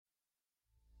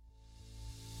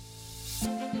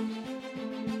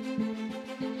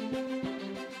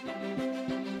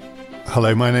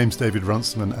Hello, my name's David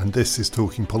Runciman and this is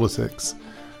Talking Politics.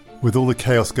 With all the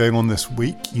chaos going on this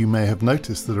week, you may have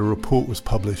noticed that a report was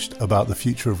published about the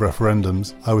future of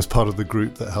referendums. I was part of the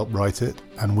group that helped write it,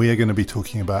 and we are going to be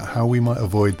talking about how we might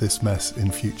avoid this mess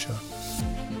in future.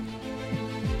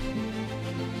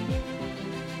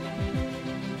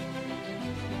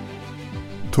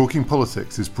 Talking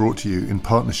Politics is brought to you in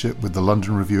partnership with the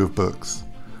London Review of Books,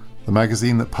 the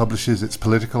magazine that publishes its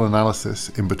political analysis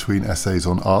in between essays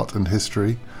on art and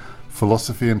history,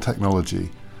 philosophy and technology,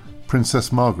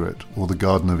 Princess Margaret or the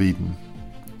Garden of Eden.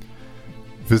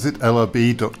 Visit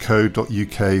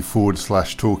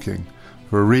lrb.co.uk/talking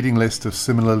for a reading list of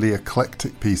similarly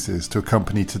eclectic pieces to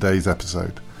accompany today's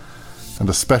episode, and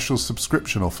a special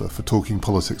subscription offer for Talking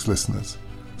Politics listeners.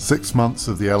 6 months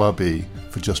of the LRB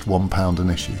for just £1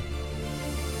 an issue.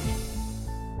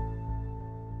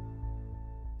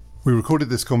 We recorded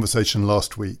this conversation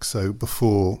last week, so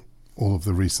before all of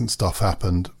the recent stuff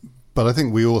happened, but I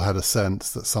think we all had a sense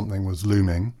that something was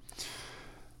looming.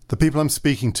 The people I'm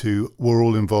speaking to were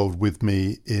all involved with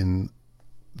me in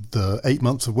the 8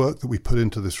 months of work that we put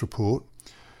into this report.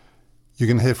 You're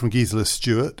going to hear from Gisela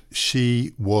Stuart.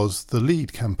 She was the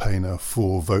lead campaigner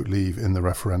for Vote Leave in the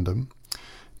referendum.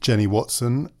 Jenny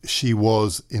Watson, she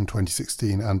was in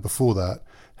 2016 and before that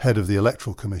head of the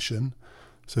Electoral Commission.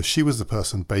 So she was the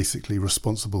person basically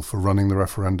responsible for running the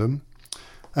referendum.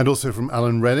 And also from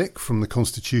Alan Rennick from the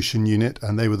Constitution Unit,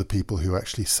 and they were the people who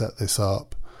actually set this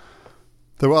up.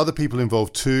 There were other people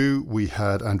involved too. We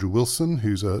had Andrew Wilson,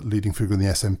 who's a leading figure in the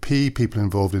SNP, people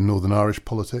involved in Northern Irish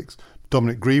politics.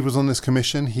 Dominic Grieve was on this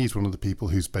commission. He's one of the people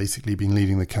who's basically been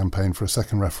leading the campaign for a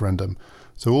second referendum.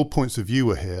 So all points of view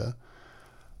were here.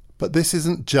 But this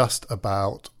isn't just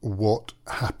about what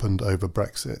happened over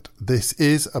Brexit. This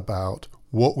is about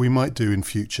what we might do in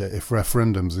future if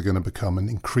referendums are going to become an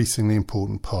increasingly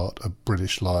important part of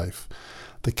British life.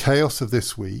 The chaos of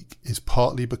this week is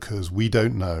partly because we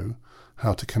don't know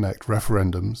how to connect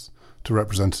referendums to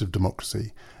representative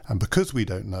democracy. And because we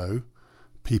don't know,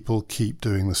 people keep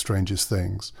doing the strangest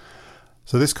things.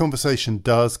 So this conversation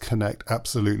does connect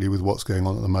absolutely with what's going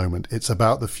on at the moment. It's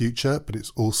about the future, but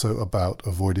it's also about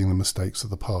avoiding the mistakes of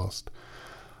the past.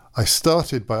 I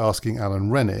started by asking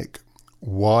Alan Rennick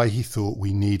why he thought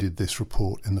we needed this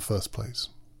report in the first place.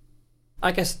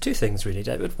 I guess two things really,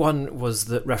 David. One was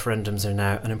that referendums are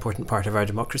now an important part of our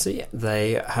democracy.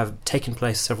 They have taken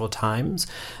place several times,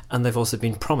 and they've also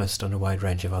been promised on a wide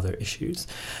range of other issues.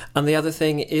 And the other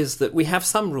thing is that we have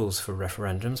some rules for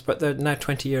referendums, but they're now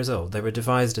 20 years old. They were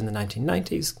devised in the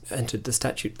 1990s, entered the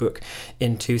statute book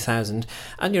in 2000,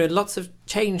 and lots of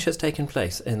change has taken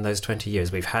place in those 20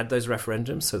 years. We've had those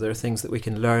referendums, so there are things that we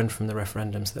can learn from the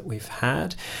referendums that we've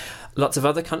had. Lots of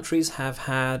other countries have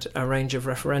had a range of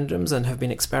referendums and have been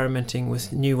experimenting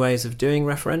with new ways of doing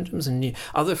referendums and new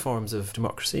other forms of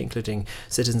democracy, including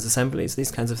citizens' assemblies,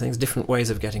 these kinds of things, different ways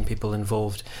of getting people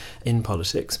involved in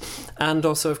politics. And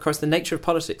also, of course, the nature of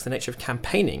politics, the nature of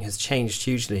campaigning has changed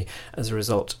hugely as a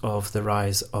result of the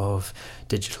rise of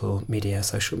digital media,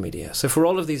 social media. So for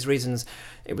all of these reasons,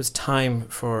 it was time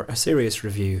for a serious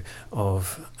review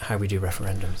of how we do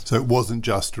referendums. So it wasn't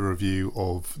just a review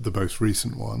of the most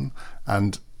recent one,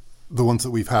 and the ones that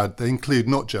we've had, they include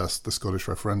not just the Scottish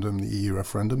referendum, the EU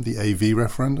referendum, the AV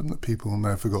referendum that people may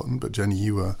have forgotten, but Jenny,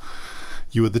 you were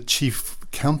the chief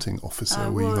counting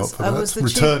officer, were you not, for that? Was the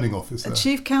returning officer.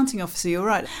 Chief counting officer, you're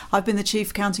right. I've been the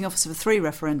chief counting officer for 3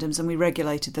 referendums, and we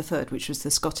regulated the third, which was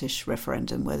the Scottish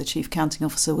referendum, where the chief counting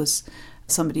officer was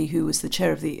somebody who was the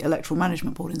chair of the Electoral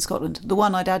Management Board in Scotland. The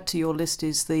one I'd add to your list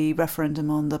is the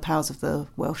referendum on the powers of the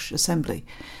Welsh Assembly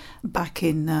back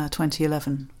in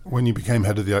 2011. When you became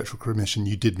head of the Electoral Commission,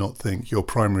 you did not think your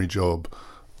primary job,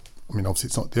 I mean, obviously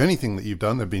it's not the only thing that you've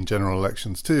done, there have been general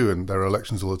elections too, and there are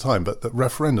elections all the time, but that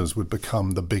referendums would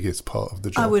become the biggest part of the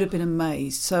job. I would have been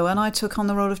amazed. So when I took on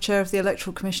the role of chair of the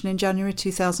Electoral Commission in January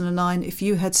 2009, if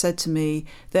you had said to me,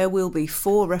 there will be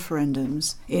 4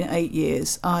 referendums in 8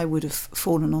 years, I would have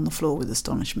fallen on the floor with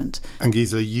astonishment. And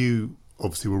Gisela, you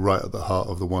obviously were right at the heart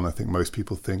of the one I think most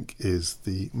people think is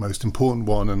the most important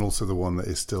one, and also the one that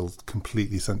is still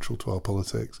completely central to our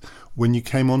politics. When you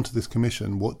came onto this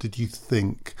commission, what did you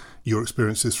think your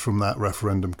experiences from that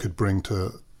referendum could bring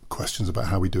to questions about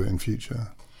how we do it in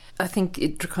future? I think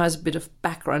it requires a bit of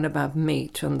background about me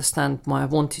to understand why I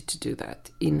wanted to do that.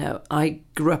 I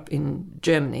grew up in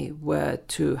Germany, where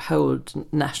to hold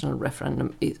national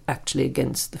referendum is actually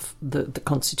against the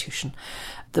constitution.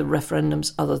 The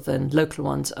referendums, other than local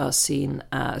ones, are seen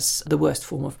as the worst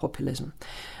form of populism.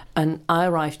 And I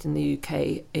arrived in the UK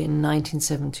in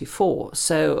 1974,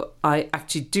 so I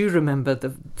actually do remember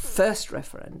the first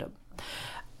referendum.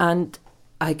 And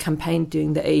I campaigned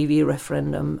during the AV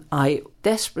referendum. I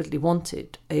desperately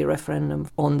wanted a referendum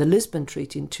on the Lisbon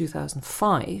Treaty in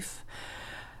 2005.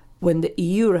 When the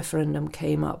EU referendum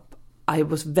came up, I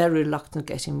was very reluctant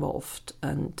to get involved,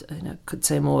 and could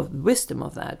say more of the wisdom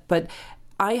of that. But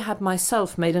I had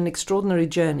myself made an extraordinary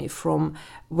journey from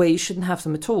where you shouldn't have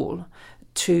them at all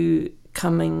to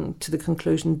coming to the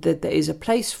conclusion that there is a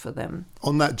place for them.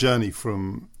 On that journey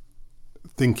from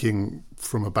thinking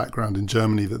from a background in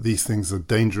Germany that these things are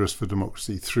dangerous for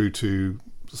democracy through to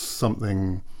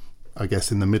something, I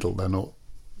guess, in the middle, they're not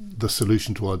the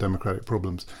solution to our democratic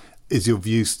problems. Is your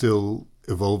view still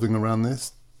evolving around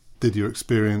this? Did your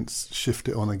experience shift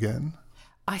it on again?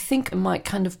 I think my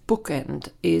kind of bookend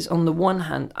is, on the one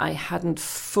hand, I hadn't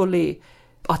fully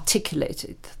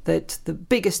articulated that the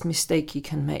biggest mistake you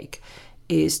can make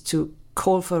is to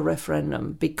call for a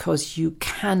referendum because you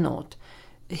cannot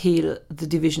heal the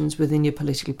divisions within your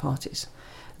political parties.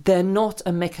 They're not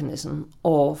a mechanism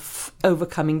of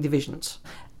overcoming divisions.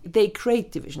 They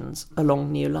create divisions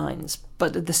along new lines,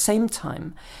 but at the same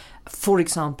time, for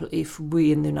example, if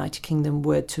we in the United Kingdom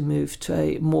were to move to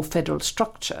a more federal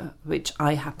structure, which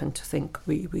I happen to think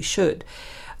we should,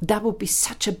 that would be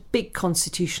such a big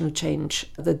constitutional change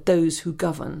that those who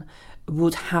govern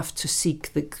would have to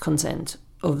seek the consent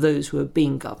of those who are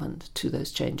being governed to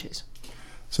those changes.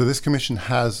 So this commission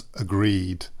has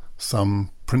agreed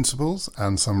some principles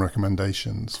and some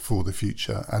recommendations for the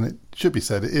future, and it should be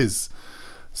said it is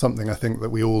something I think that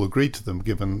we all agreed to them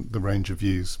given the range of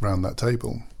views around that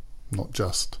table, not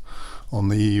just on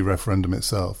the EU referendum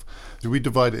itself. So we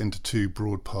divide it into two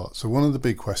broad parts. So one of the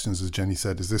big questions, as Jenny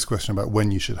said, is this question about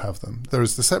when you should have them. There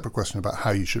is the separate question about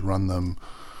how you should run them,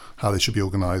 how they should be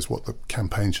organised, what the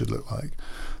campaign should look like.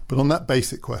 But on that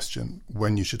basic question,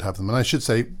 when you should have them, and I should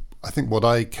say, I think what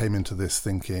I came into this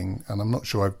thinking, and I'm not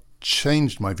sure I've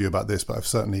changed my view about this, but I've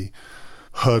certainly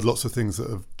heard lots of things that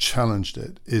have challenged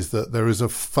it, is that there is a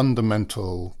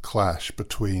fundamental clash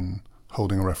between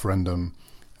holding a referendum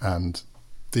and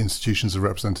the institutions of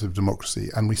representative democracy,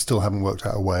 and we still haven't worked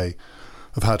out a way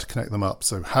of how to connect them up.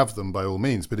 So have them by all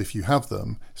means, but if you have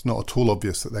them, it's not at all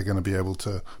obvious that they're going to be able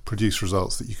to produce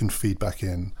results that you can feed back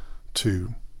in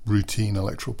to routine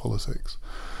electoral politics.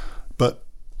 But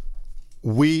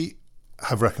we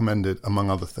have recommended, among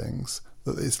other things,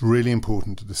 that it's really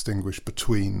important to distinguish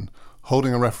between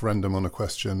holding a referendum on a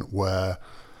question where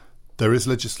there is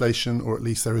legislation, or at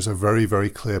least there is a very,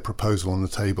 very clear proposal on the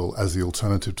table as the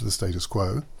alternative to the status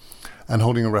quo, and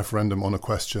holding a referendum on a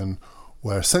question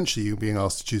where essentially you're being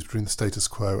asked to choose between the status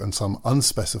quo and some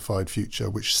unspecified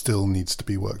future which still needs to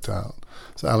be worked out.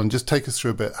 So Alan, just take us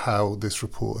through a bit how this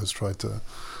report has tried to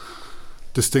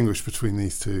distinguish between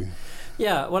these two.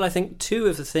 Yeah, well, I think two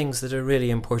of the things that are really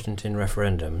important in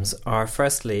referendums are,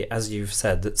 firstly, as you've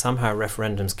said, that somehow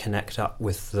referendums connect up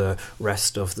with the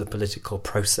rest of the political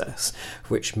process,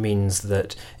 which means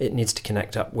that it needs to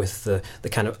connect up with the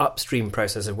kind of upstream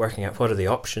process of working out what are the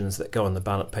options that go on the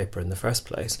ballot paper in the first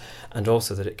place, and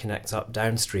also that it connects up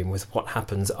downstream with what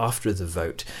happens after the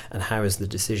vote and how is the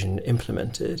decision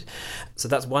implemented. So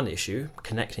that's one issue,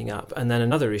 connecting up. And then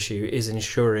another issue is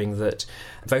ensuring that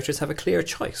voters have a clear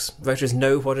choice. Voters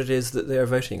know what it is that they are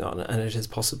voting on, and it is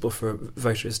possible for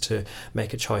voters to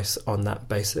make a choice on that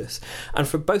basis. And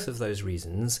for both of those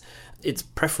reasons, it's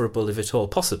preferable, if at all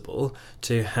possible,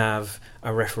 to have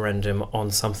a referendum on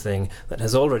something that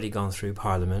has already gone through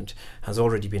Parliament, has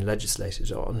already been legislated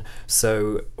on.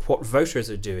 So what voters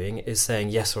are doing is saying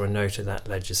yes or no to that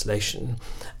legislation,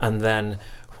 and then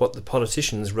what the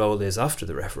politician's role is after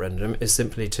the referendum is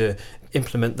simply to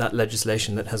implement that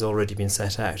legislation that has already been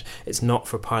set out. It's not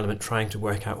for Parliament trying to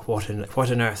work out what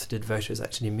on earth did voters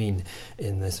actually mean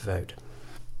in this vote.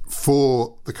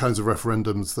 For the kinds of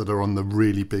referendums that are on the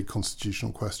really big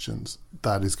constitutional questions,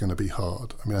 that is going to be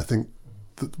hard. I mean, I think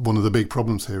that one of the big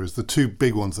problems here is the two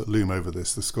big ones that loom over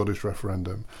this, the Scottish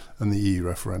referendum and the EU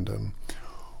referendum,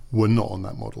 were not on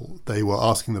that model. They were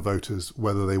asking the voters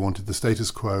whether they wanted the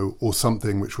status quo or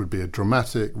something which would be a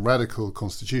dramatic, radical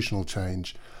constitutional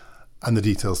change, and the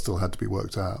details still had to be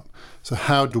worked out. So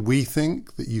how do we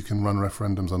think that you can run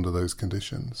referendums under those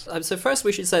conditions? So first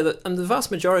we should say that the vast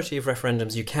majority of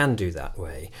referendums you can do that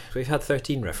way. We've had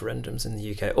 13 referendums in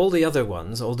the UK. All the other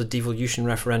ones, all the devolution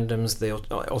referendums, the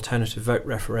alternative vote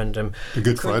referendum. The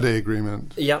Good Friday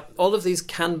Agreement. Yeah, all of these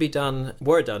can be done,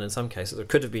 were done in some cases, or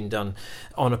could have been done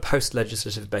on a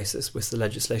post-legislative basis with the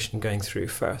legislation going through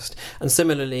first. And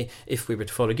similarly, if we were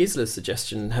to follow Gisela's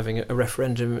suggestion, having a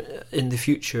referendum in the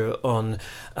future on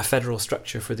a federal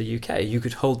structure for the UK, you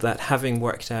could hold that having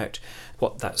worked out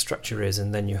what that structure is,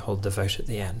 and then you hold the vote at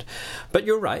the end. But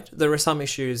you're right, there are some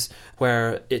issues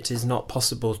where it is not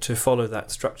possible to follow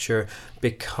that structure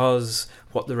because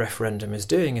what the referendum is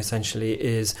doing essentially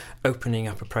is opening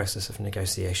up a process of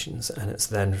negotiations, and it's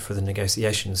then for the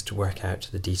negotiations to work out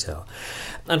the detail.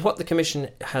 And what the Commission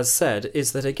has said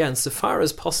is that, again, so far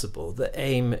as possible, the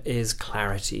aim is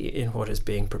clarity in what is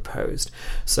being proposed.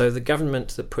 So the government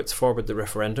that puts forward the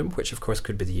referendum, which of course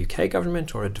could be the UK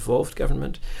government or a devolved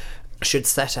government, should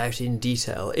set out in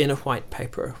detail in a white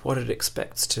paper what it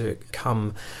expects to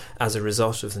come as a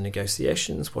result of the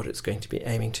negotiations, what it's going to be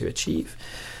aiming to achieve,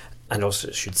 and also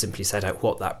it should simply set out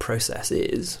what that process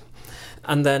is.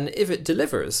 And then if it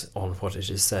delivers on what it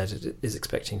is said it is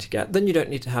expecting to get, then you don't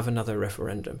need to have another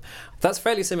referendum. That's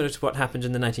fairly similar to what happened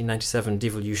in the 1997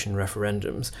 devolution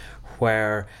referendums,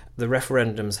 where the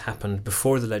referendums happened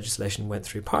before the legislation went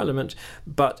through Parliament,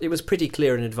 but it was pretty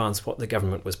clear in advance what the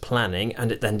government was planning,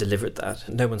 and it then delivered that.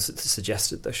 No one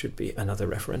suggested there should be another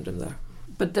referendum there.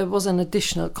 But there was an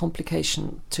additional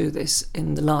complication to this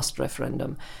in the last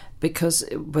referendum, because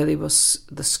whether it was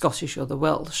the Scottish or the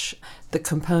Welsh, the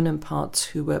component parts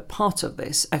who were part of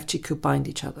this actually could bind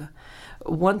each other.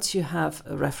 Once you have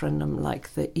a referendum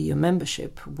like the EU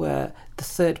membership, where the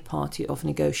third party of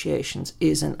negotiations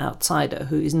is an outsider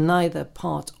who is neither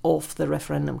part of the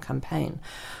referendum campaign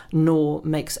nor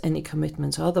makes any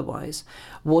commitments otherwise,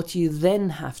 what you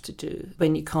then have to do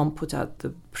when you can't put out the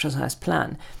precise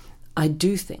plan, I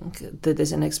do think that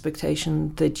there's an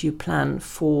expectation that you plan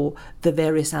for the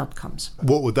various outcomes.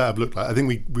 What would that have looked like? I think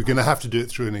we're going to have to do it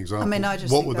through an example. I mean,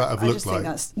 what would that have looked like? Think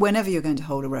that's, whenever you're going to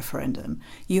hold a referendum,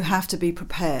 you have to be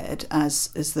prepared as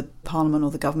the Parliament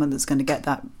or the government that's going to get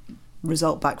that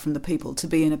result back from the people to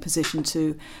be in a position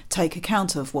to take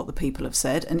account of what the people have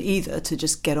said, and either to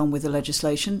just get on with the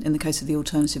legislation. In the case of the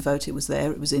alternative vote, it was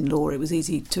there, it was in law, it was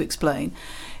easy to explain.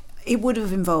 It would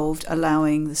have involved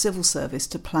allowing the civil service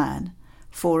to plan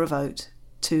for a vote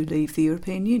to leave the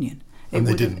European Union. And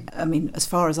they didn't. I mean, as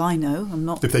far as I know, I'm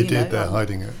not... If they did, they're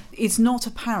hiding it. It's not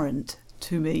apparent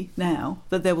to me now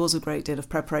that there was a great deal of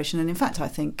preparation. And in fact, I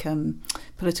think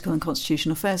Political and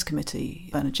Constitutional Affairs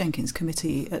Committee, Bernard Jenkins'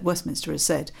 committee at Westminster, has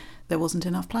said there wasn't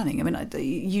enough planning. I mean,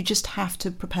 you just have to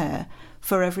prepare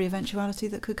for every eventuality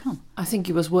that could come. I think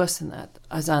it was worse than that.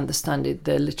 As I understand it,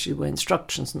 there literally were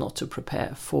instructions not to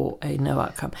prepare for a no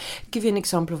outcome. I'll give you an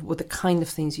example of what the kind of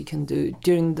things you can do.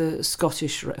 During the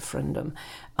Scottish referendum,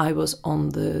 I was on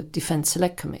the Defence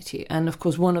Select Committee, and of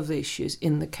course one of the issues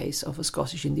in the case of a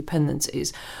Scottish independence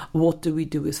is what do we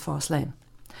do with Farslane?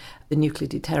 The nuclear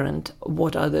deterrent,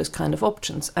 what are those kind of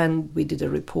options? And we did a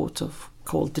report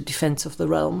called The Defence of the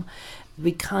Realm.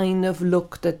 We kind of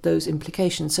looked at those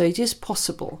implications. So it is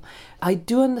possible. I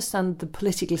do understand the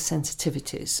political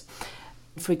sensitivities.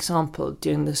 For example,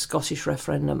 during the Scottish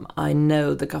referendum, I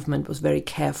know the government was very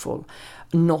careful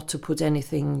not to put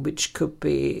anything which could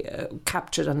be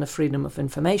captured under freedom of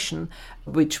information,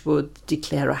 which would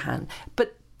declare a hand.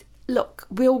 But look,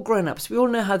 we're all grown-ups. We all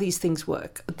know how these things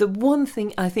work. The one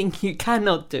thing I think you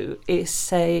cannot do is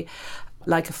say,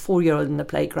 like a 4-year-old in the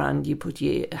playground, you put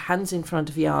your hands in front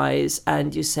of your eyes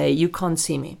and you say, you can't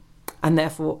see me, and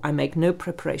therefore I make no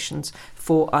preparations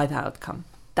for either outcome.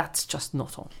 That's just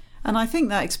not on. And I think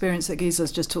that experience that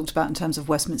Gisla's just talked about in terms of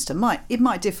Westminster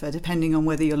might differ depending on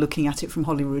whether you're looking at it from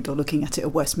Holyrood or looking at it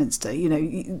at Westminster. You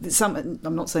know,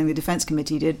 I'm not saying the Defence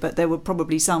Committee did, but there were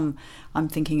probably some. I'm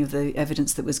thinking of the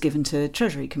evidence that was given to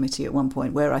Treasury Committee at one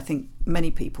point, where I think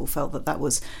many people felt that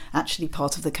was actually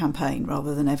part of the campaign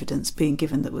rather than evidence being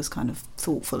given that was kind of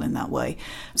thoughtful in that way.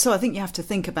 So I think you have to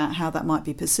think about how that might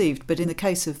be perceived. But in the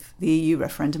case of the EU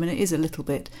referendum, and it is a little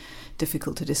bit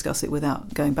difficult to discuss it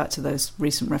without going back to those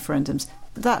recent referendums,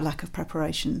 that lack of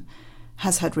preparation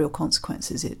has had real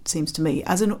consequences, it seems to me.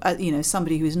 As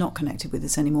somebody who is not connected with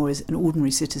this anymore, is an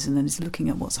ordinary citizen and is looking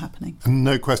at what's happening. And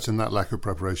no question that lack of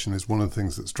preparation is one of the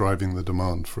things that's driving the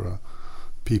demand for a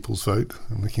people's vote.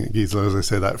 I'm looking at Gisela as I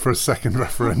say that, for a second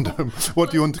referendum.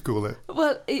 What do you want to call it?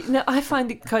 Well, I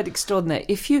find it quite extraordinary.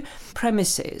 If you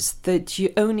premises that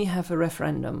you only have a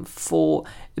referendum for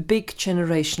big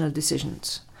generational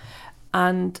decisions,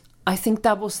 and I think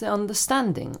that was the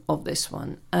understanding of this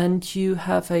one. And you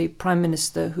have a Prime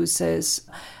Minister who says,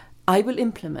 I will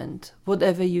implement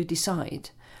whatever you decide.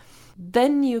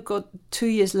 Then you got 2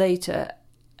 years later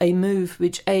a move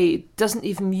which doesn't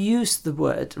even use the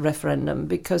word referendum,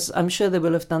 because I'm sure they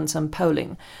will have done some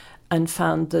polling and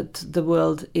found that the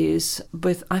world is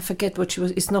with, I forget what she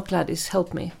was, it's not Gladys,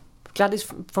 help me. Gladys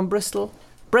from Bristol?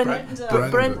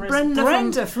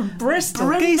 Brenda from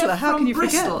Bristol. Gisela, how can you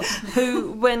forget?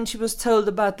 Who, when she was told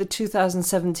about the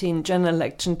 2017 general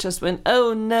election, just went,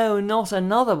 "Oh no, not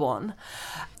another one."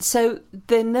 So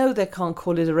they know they can't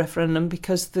call it a referendum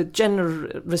because the general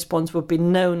response would be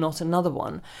no, not another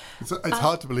one. It's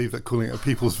hard to believe that calling it a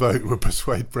people's vote would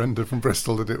persuade Brenda from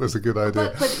Bristol that it was a good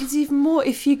idea. But it's even more,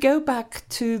 if you go back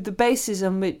to the basis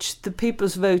on which the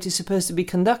people's vote is supposed to be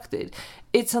conducted,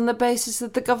 it's on the basis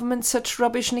that the government's such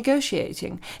rubbish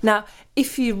negotiating. Now,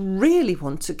 if you really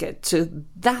want to get to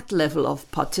that level of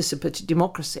participatory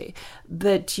democracy,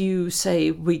 that you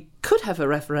say we could have a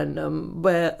referendum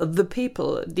where the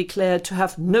people declare to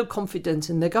have no confidence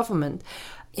in the government.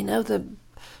 You know, the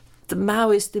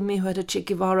Maoist in me who had a Che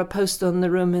Guevara poster on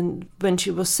the room and when she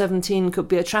was 17 could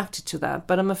be attracted to that.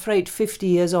 But I'm afraid 50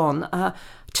 years on, I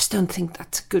just don't think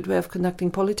that's a good way of conducting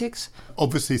politics.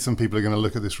 Obviously, some people are going to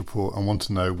look at this report and want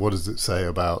to know what does it say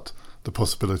about the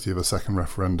possibility of a second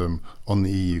referendum on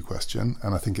the EU question.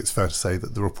 And I think it's fair to say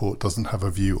that the report doesn't have a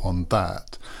view on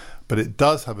that. But it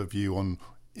does have a view on,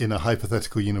 in a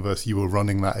hypothetical universe, you were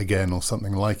running that again or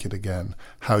something like it again,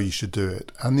 how you should do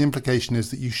it. And the implication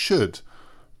is that you should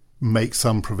make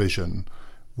some provision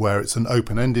where it's an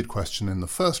open-ended question in the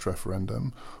first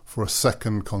referendum for a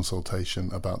second consultation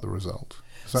about the result.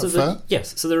 Is that fair?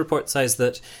 Yes. So the report says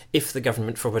that if the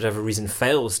government, for whatever reason,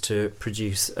 fails to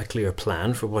produce a clear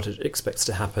plan for what it expects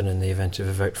to happen in the event of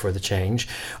a vote for the change,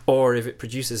 or if it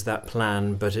produces that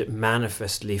plan but it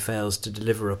manifestly fails to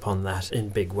deliver upon that in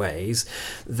big ways,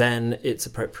 then it's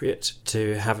appropriate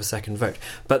to have a second vote.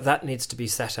 But that needs to be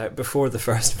set out before the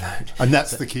first vote. And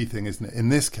that's the key thing, isn't it? In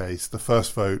this case, the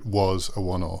first vote was a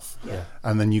one-off. Yeah.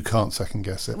 And then you can't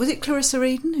second-guess it. Was it Clarissa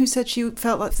Eden who said she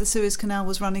felt like the Suez Canal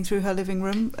was running through her living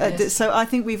room? Yes. So I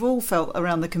think we've all felt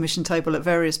around the Commission table at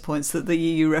various points that the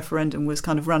EU referendum was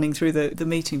kind of running through the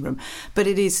meeting room. But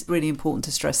it is really important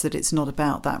to stress that it's not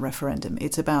about that referendum.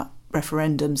 It's about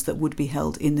referendums that would be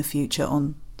held in the future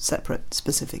on separate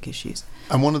specific issues.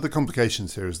 And one of the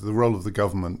complications here is the role of the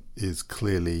government is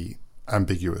clearly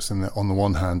ambiguous. And on the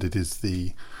one hand, it is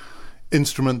the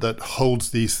instrument that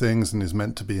holds these things and is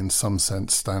meant to be in some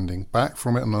sense standing back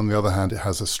from it, and on the other hand it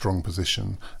has a strong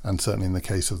position, and certainly in the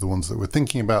case of the ones that we're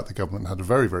thinking about, the government had a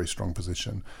very, very strong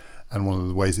position, and one of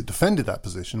the ways it defended that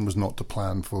position was not to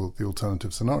plan for the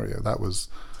alternative scenario. That was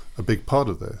a big part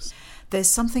of this. There's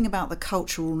something about the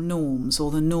cultural norms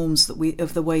or the norms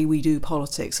of the way we do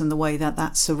politics and the way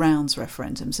that surrounds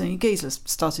referendums. And Gisela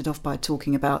started off by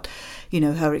talking about,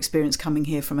 her experience coming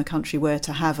here from a country where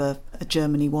to have a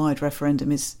Germany-wide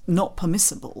referendum is not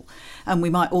permissible. And we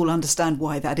might all understand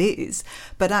why that is.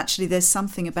 But actually there's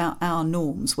something about our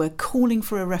norms where calling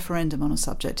for a referendum on a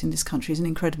subject in this country is an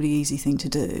incredibly easy thing to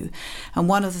do. And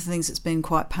one of the things that's been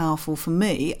quite powerful for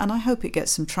me, and I hope it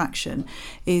gets some traction,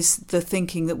 is the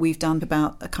thinking that we've done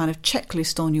about a kind of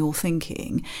checklist on your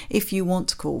thinking. If you want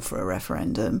to call for a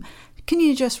referendum, can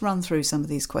you just run through some of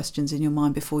these questions in your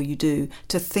mind before you do,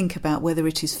 to think about whether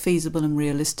it is feasible and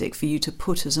realistic for you to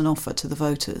put as an offer to the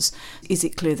voters? Is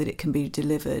it clear that it can be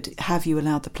delivered? Have you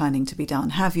allowed the planning to be done?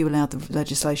 Have you allowed the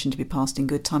legislation to be passed in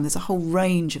good time? There's a whole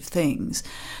range of things.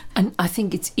 And I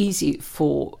think it's easy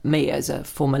for me as a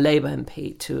former Labour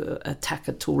MP to attack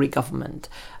a Tory government,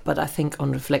 but I think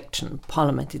on reflection,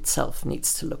 Parliament itself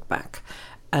needs to look back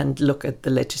and look at the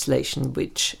legislation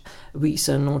which we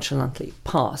so nonchalantly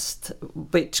passed,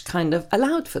 which kind of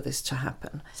allowed for this to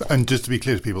happen. And just to be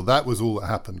clear to people, that was all that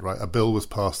happened, right? A bill was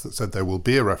passed that said there will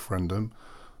be a referendum,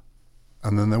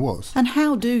 and then there was. And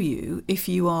how do you, if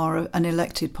you are an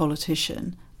elected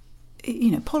politician,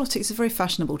 politics is very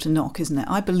fashionable to knock, isn't it?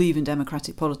 I believe in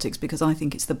democratic politics because I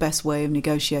think it's the best way of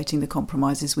negotiating the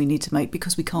compromises we need to make,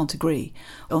 because we can't agree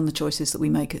on the choices that we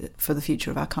make for the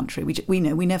future of our country. We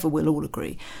know we never will all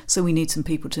agree. So we need some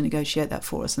people to negotiate that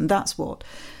for us. And that's what...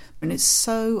 And it's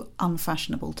so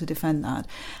unfashionable to defend that.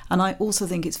 And I also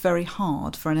think it's very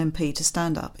hard for an MP to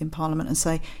stand up in Parliament and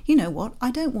say, you know what,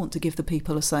 I don't want to give the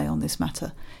people a say on this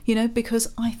matter,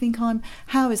 because I think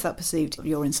how is that perceived?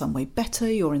 You're in some way better,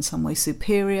 you're in some way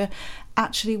superior.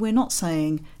 Actually, we're not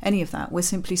saying any of that. We're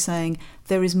simply saying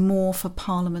there is more for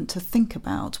Parliament to think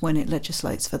about when it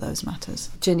legislates for those matters.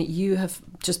 Jenny, you have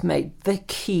just made the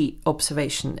key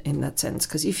observation in that sense,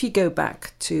 because if you go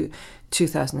back to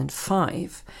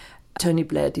 2005, Tony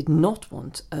Blair did not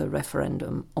want a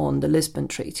referendum on the Lisbon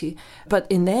Treaty, but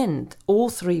in the end, all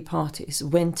three parties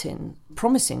went in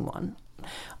promising one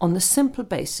on the simple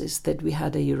basis that we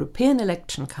had a European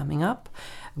election coming up.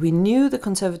 We knew the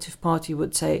Conservative Party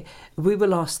would say, we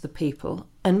will ask the people,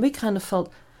 and we kind of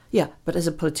felt, yeah, but as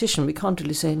a politician, we can't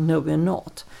really say, no, we're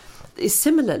not.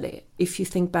 Similarly, if you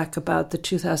think back about the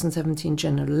 2017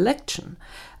 general election,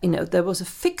 there was a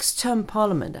fixed-term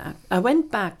Parliament Act. I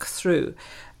went back through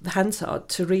the Hansard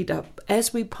to read up,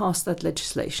 as we passed that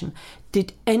legislation,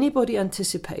 did anybody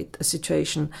anticipate a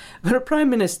situation where a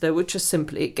Prime Minister would just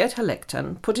simply get a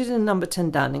lectern, put it in number 10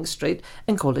 Downing Street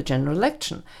and call a general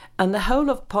election? And the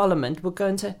whole of Parliament would go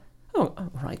and say, oh,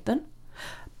 all right then.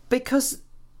 Because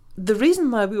the reason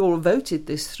why we all voted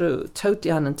this through,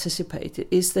 totally unanticipated,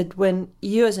 is that when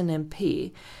you as an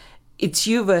MP, it's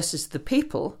you versus the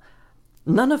people,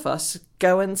 none of us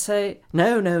go and say,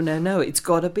 no, it's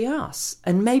got to be us.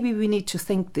 And maybe we need to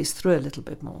think this through a little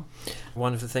bit more.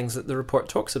 One of the things that the report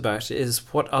talks about is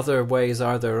what other ways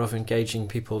are there of engaging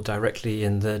people directly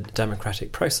in the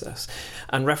democratic process.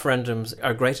 And referendums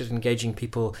are great at engaging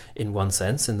people in one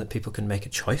sense, in that people can make a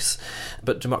choice.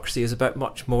 But democracy is about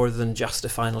much more than just a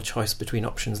final choice between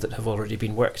options that have already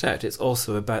been worked out. It's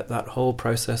also about that whole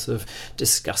process of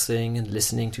discussing and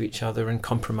listening to each other and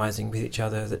compromising with each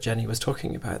other that Jenny was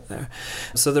talking about there.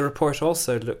 So the report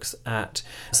also looks at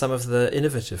some of the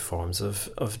innovative forms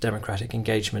of democratic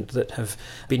engagement that have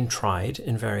been tried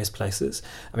in various places.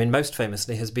 I mean, most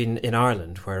famously has been in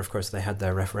Ireland, where, of course, they had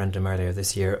their referendum earlier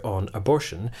this year on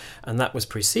abortion, and that was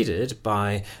preceded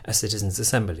by a citizens'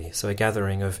 assembly, so a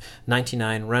gathering of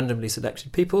 99 randomly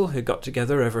selected people who got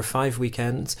together over 5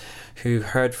 weekends, who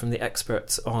heard from the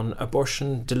experts on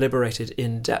abortion, deliberated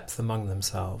in depth among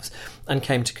themselves, and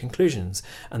came to conclusions.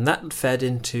 And that fed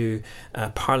into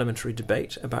parliamentary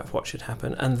debate about what should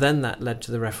happen, and then that led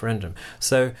to the referendum.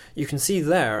 So you can see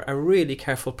there a really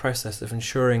careful process of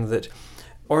ensuring that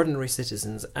ordinary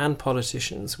citizens and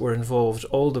politicians were involved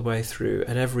all the way through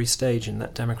at every stage in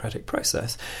that democratic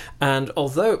process. And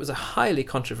although it was a highly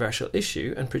controversial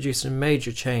issue and produced a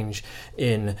major change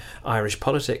in Irish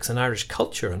politics and Irish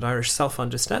culture and Irish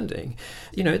self-understanding,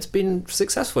 it's been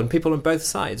successful, and people on both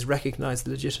sides recognise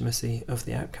the legitimacy of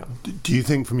the outcome. Do you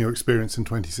think from your experience in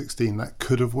 2016 that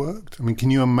could have worked? I mean,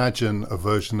 can you imagine a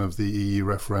version of the EU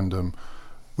referendum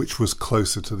which was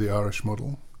closer to the Irish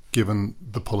model, given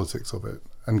the politics of it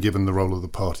and given the role of the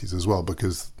parties as well?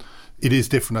 Because it is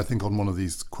different, I think, on one of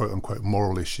these quote-unquote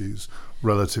moral issues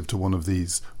relative to one of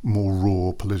these more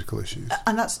raw political issues.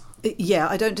 And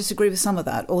I don't disagree with some of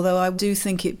that, although I do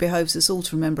think it behoves us all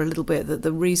to remember a little bit that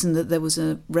the reason that there was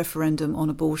a referendum on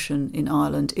abortion in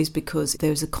Ireland is because there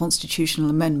was a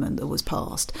constitutional amendment that was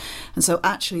passed. And so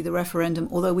actually the referendum,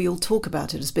 although we all talk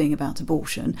about it as being about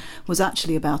abortion, was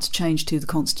actually about a change to the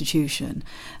constitution.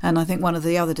 And I think one of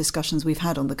the other discussions we've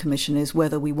had on the Commission is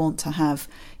whether we want to have,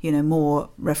 more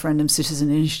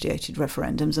citizen-initiated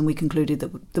referendums, and we concluded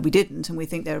that we didn't, and we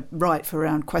think they're right for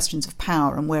around questions of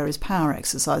power and where is power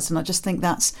exercised. And I just think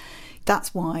that's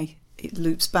why it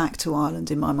loops back to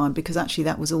Ireland in my mind, because actually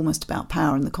that was almost about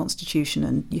power and the constitution,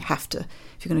 and you have to,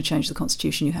 if you're going to change the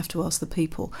constitution, you have to ask the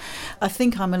people. I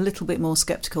think I'm a little bit more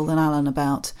sceptical than Alan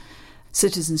about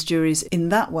citizens' juries in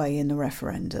that way in the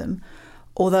referendum,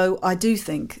 although I do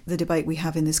think the debate we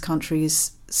have in this country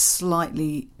is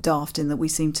slightly daft in that we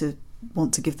seem to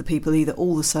want to give the people either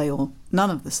all the say or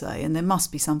none of the say, and there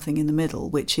must be something in the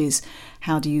middle, which is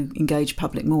how do you engage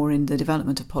public more in the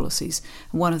development of policies.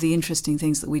 And one of the interesting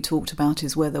things that we talked about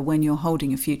is whether when you're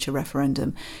holding a future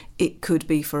referendum, it could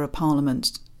be for a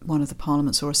parliament, one of the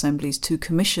parliaments or assemblies, to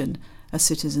commission a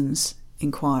citizens'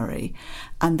 inquiry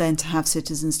and then to have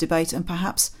citizens debate and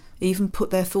perhaps even put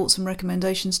their thoughts and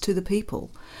recommendations to the people.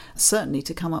 Certainly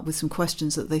to come up with some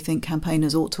questions that they think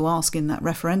campaigners ought to ask in that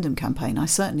referendum campaign. I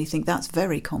certainly think that's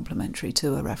very complementary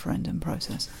to a referendum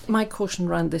process. My caution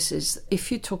around this is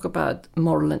if you talk about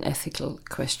moral and ethical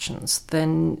questions,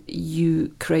 then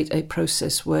you create a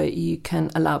process where you can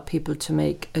allow people to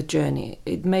make a journey.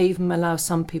 It may even allow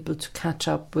some people to catch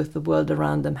up with the world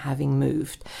around them having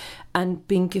moved, and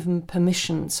being given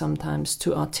permission sometimes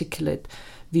to articulate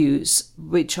views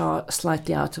which are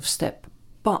slightly out of step.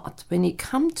 But when you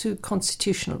come to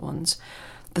constitutional ones,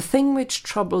 the thing which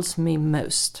troubles me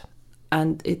most,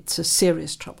 and it's a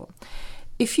serious trouble,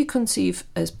 if you conceive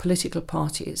as political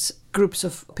parties, groups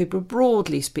of people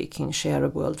broadly speaking share a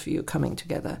worldview coming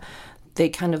together, they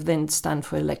kind of then stand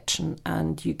for election,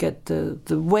 and you get the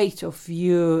weight of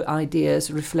your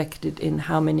ideas reflected in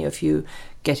how many of you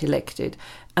get elected.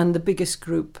 And the biggest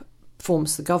group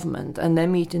forms the government, and they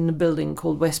meet in a building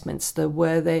called Westminster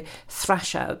where they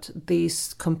thrash out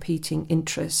these competing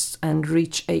interests and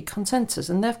reach a consensus,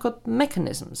 and they've got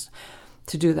mechanisms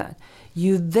to do that.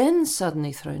 You then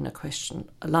suddenly throw in a question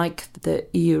like the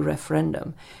EU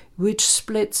referendum, which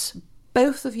splits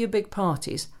both of your big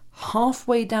parties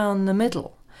halfway down the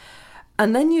middle,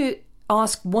 and then you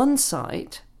ask one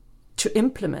side to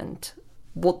implement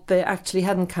what they actually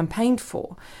hadn't campaigned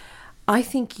for, I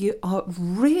think you are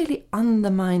really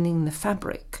undermining the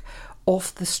fabric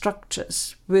of the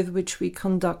structures with which we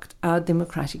conduct our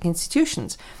democratic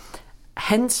institutions.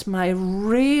 Hence my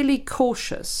really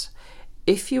cautious,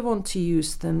 if you want to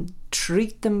use them,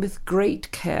 treat them with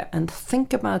great care and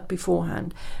think about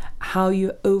beforehand how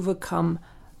you overcome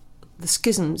the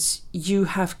schisms you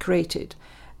have created.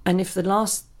 And if the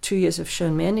last 2 years have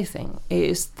shown me anything,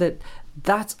 is that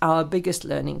that's our biggest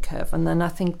learning curve. And then I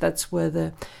think that's where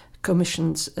the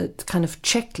Commission's kind of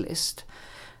checklist,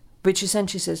 which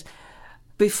essentially says,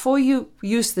 before you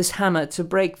use this hammer to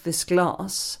break this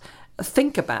glass,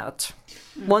 think about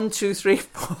 1, 2, 3,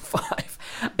 4, 5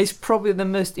 is probably the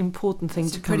most important thing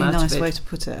to come out of it. Pretty nice way to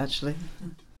put it, actually.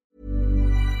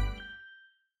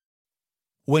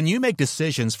 When you make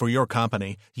decisions for your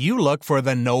company, you look for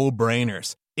the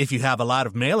no-brainers. If you have a lot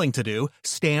of mailing to do,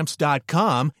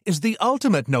 Stamps.com is the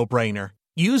ultimate no-brainer.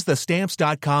 Use the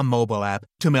Stamps.com mobile app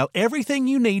to mail everything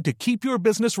you need to keep your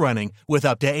business running with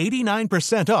up to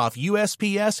 89% off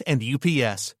USPS and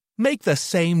UPS. Make the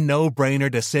same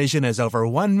no-brainer decision as over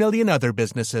 1 million other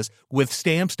businesses with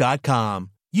Stamps.com.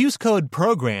 Use code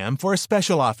PROGRAM for a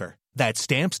special offer. That's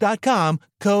Stamps.com,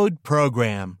 code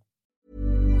PROGRAM.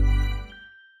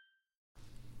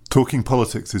 Talking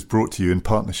Politics is brought to you in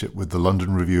partnership with the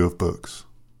London Review of Books.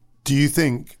 Do you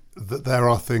think that there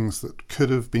are things that could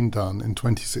have been done in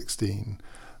 2016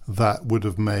 that would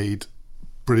have made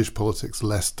British politics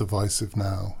less divisive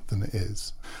now than it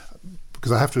is?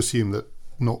 Because I have to assume that,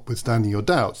 notwithstanding your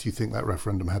doubts, you think that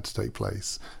referendum had to take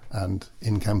place. And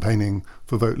in campaigning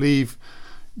for Vote Leave,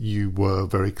 you were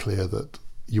very clear that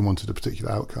you wanted a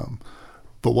particular outcome.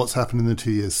 But what's happened in the 2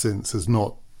 years since has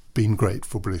not been great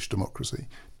for British democracy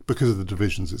because of the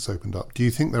divisions it's opened up. Do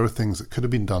you think there are things that could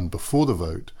have been done before the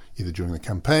vote, either during the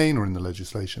campaign or in the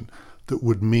legislation, that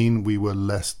would mean we were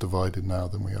less divided now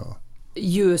than we are?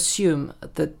 You assume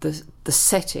that the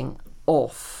setting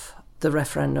of the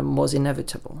referendum was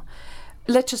inevitable.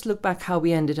 Let's just look back how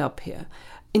we ended up here.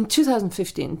 In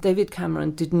 2015, David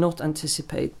Cameron did not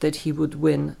anticipate that he would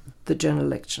win the general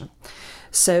election.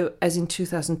 So, as in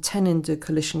 2010 in the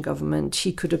coalition government,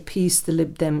 he could appease the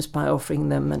Lib Dems by offering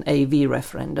them an AV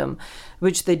referendum,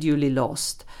 which they duly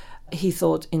lost. He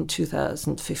thought in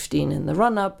 2015, in the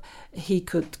run-up, he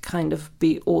could kind of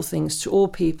be all things to all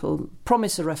people,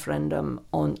 promise a referendum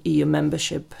on EU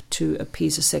membership to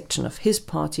appease a section of his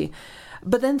party,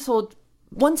 but then thought,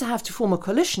 once I have to form a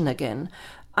coalition again,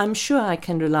 I'm sure I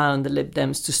can rely on the Lib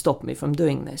Dems to stop me from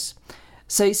doing this.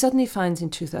 So he suddenly finds in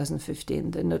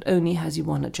 2015 that not only has he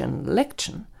won a general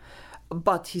election,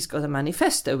 but he's got a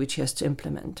manifesto which he has to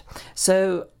implement.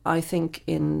 So I think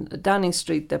in Downing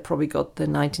Street they probably got the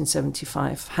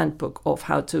 1975 handbook of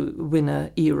how to win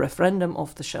an EU referendum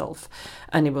off the shelf,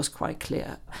 and it was quite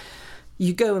clear.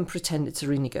 You go and pretend it's a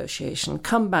renegotiation,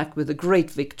 come back with a great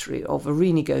victory of a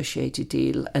renegotiated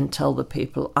deal and tell the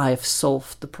people, I've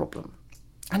solved the problem.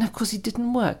 And of course it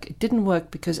didn't work. It didn't work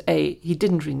because A, he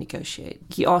didn't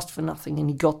renegotiate. He asked for nothing and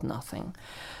he got nothing.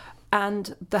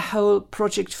 And the whole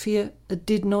Project Fear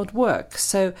did not work.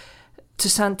 So to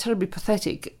sound terribly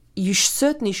pathetic, you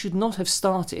certainly should not have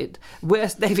started where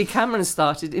David Cameron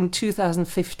started in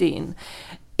 2015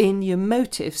 in your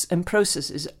motives and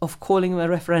processes of calling a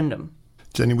referendum.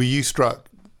 Jenny, were you struck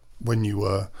when you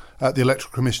were at the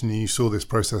Electoral Commission and you saw this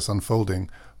process unfolding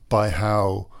by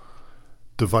how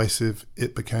divisive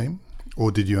it became?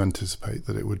 Or did you anticipate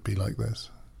that it would be like this?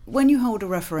 When you hold a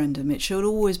referendum, it should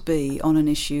always be on an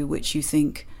issue which you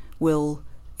think will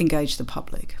engage the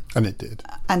public. And it did.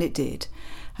 And it did.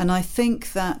 And I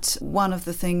think that one of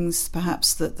the things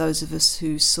perhaps that those of us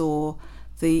who saw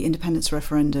the independence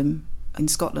referendum in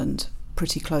Scotland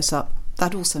pretty close up,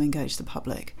 that also engaged the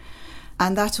public.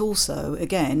 And that also,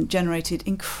 again, generated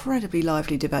incredibly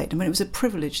lively debate. I mean, it was a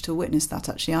privilege to witness that,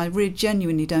 actually. I really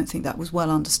genuinely don't think that was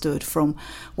well understood from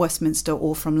Westminster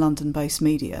or from London-based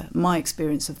media. My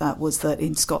experience of that was that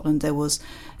in Scotland there was,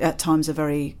 at times, a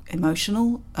very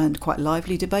emotional and quite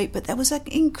lively debate, but there was an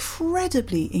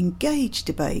incredibly engaged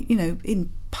debate, you know, in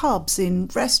pubs, in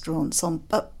restaurants,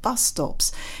 at bus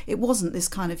stops. It wasn't this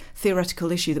kind of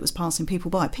theoretical issue that was passing people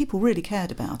by. People really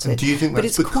cared about it. Do you think but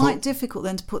it's quite difficult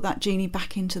then to put that genie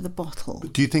back into the bottle.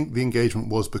 Do you think the engagement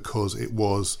was because it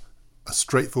was a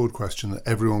straightforward question that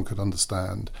everyone could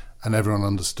understand and everyone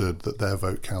understood that their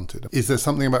vote counted? Is there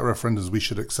something about referendums we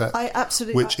should accept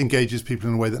which engages people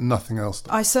in a way that nothing else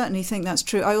does? I certainly think that's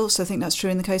true. I also think that's true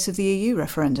in the case of the EU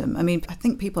referendum. I mean, I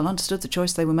think people understood the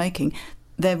choice they were making.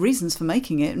 Their reasons for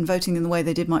making it and voting in the way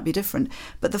they did might be different.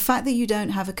 But the fact that you don't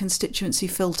have a constituency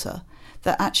filter,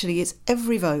 that actually it's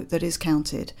every vote that is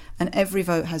counted and every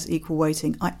vote has equal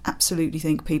weighting, I absolutely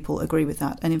think people agree with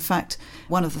that. And in fact,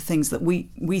 one of the things that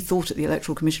we thought at the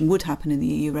Electoral Commission would happen in the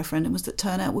EU referendum was that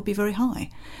turnout would be very high.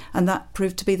 And that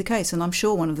proved to be the case. And I'm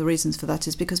sure one of the reasons for that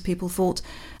is because people thought,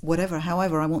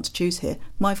 however I want to choose here,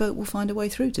 my vote will find a way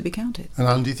through to be counted. And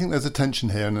Alan, do you think there's a tension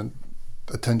here, and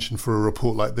a tension for a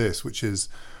report like this, which is,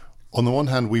 on the one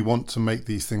hand, we want to make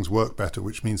these things work better,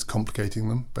 which means complicating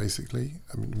them, basically.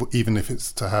 I mean, even if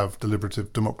it's to have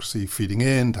deliberative democracy feeding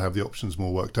in, to have the options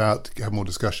more worked out, to have more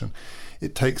discussion,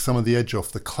 it takes some of the edge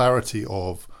off the clarity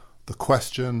of the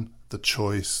question, the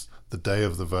choice, the day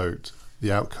of the vote,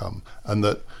 the outcome, and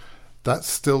that's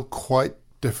still quite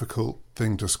difficult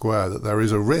thing to square, that there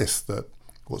is a risk that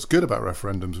what's good about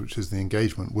referendums, which is the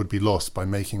engagement, would be lost by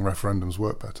making referendums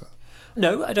work better.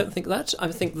 No, I don't think that.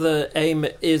 I think the aim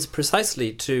is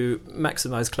precisely to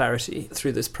maximise clarity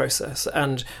through this process.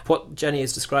 And what Jenny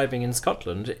is describing in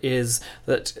Scotland is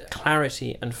that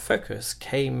clarity and focus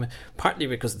came partly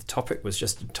because the topic was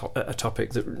just a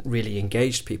topic that really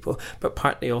engaged people, but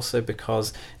partly also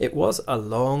because it was a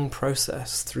long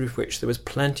process through which there was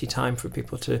plenty time for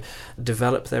people to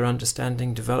develop their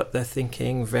understanding, develop their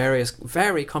thinking. Various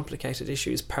very complicated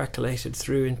issues percolated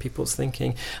through in people's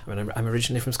thinking. I mean, I'm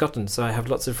originally from Scotland, so I have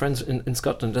lots of friends in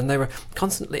Scotland, and they were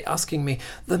constantly asking me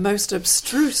the most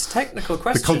abstruse technical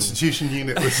questions. The Constitution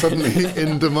Unit was suddenly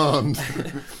in demand.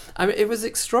 I mean, it was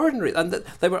extraordinary. And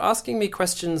they were asking me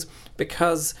questions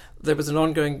because there was an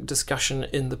ongoing discussion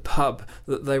in the pub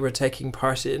that they were taking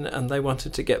part in, and they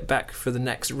wanted to get back for the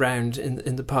next round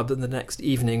in the pub in the next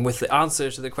evening with the answer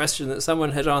to the question that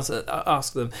someone had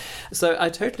asked them. So I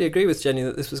totally agree with Jenny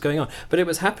that this was going on. But it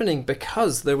was happening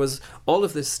because there was all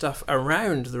of this stuff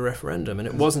around the referendum, and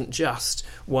it wasn't just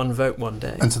one vote one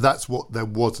day. And so that's what there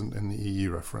wasn't in the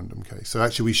EU referendum case. So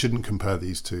actually we shouldn't compare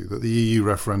these two, that the EU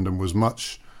referendum was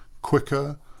much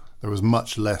quicker. There was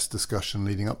much less discussion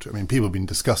leading up to it. I mean, people have been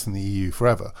discussing the EU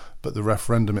forever, but the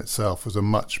referendum itself was a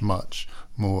much, much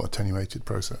more attenuated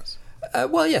process.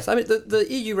 Well, yes. I mean, the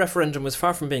EU referendum was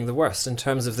far from being the worst in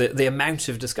terms of the amount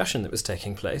of discussion that was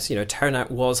taking place. You know,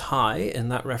 turnout was high in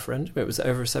that referendum. It was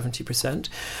over 70%.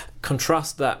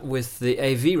 Contrast that with the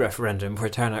AV referendum, where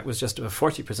turnout was just about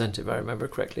 40%, if I remember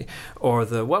correctly, or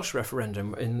the Welsh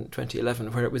referendum in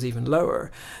 2011, where it was even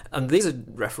lower. And these are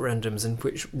referendums in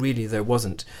which really there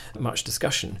wasn't much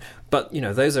discussion. But, you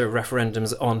know, those are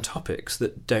referendums on topics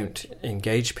that don't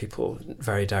engage people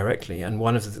very directly. And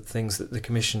one of the things that the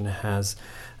Commission has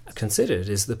considered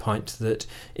is the point that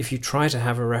if you try to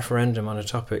have a referendum on a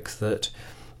topic that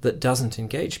doesn't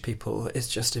engage people, it's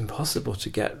just impossible to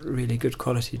get really good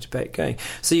quality debate going.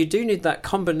 So you do need that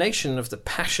combination of the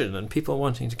passion and people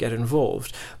wanting to get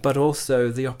involved, but also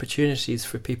the opportunities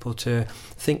for people to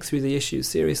think through the issues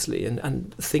seriously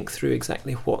and think through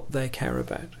exactly what they care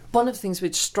about. One of the things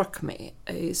which struck me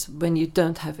is when you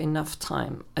don't have enough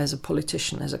time as a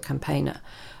politician, as a campaigner,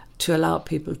 to allow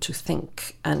people to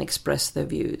think and express their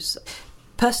views.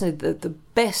 Personally, the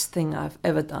best thing I've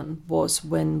ever done was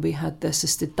when we had the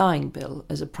assisted dying bill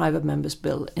as a private member's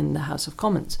bill in the House of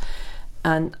Commons.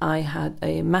 And I had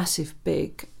a massive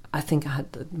big, I think I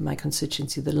had in my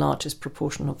constituency the largest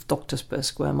proportion of doctors per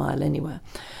square mile anywhere.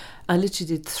 I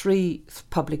literally did 3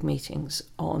 public meetings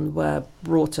where I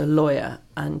brought a lawyer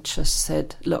and just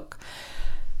said, look,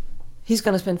 he's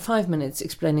going to spend 5 minutes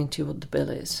explaining to you what the bill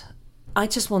is. I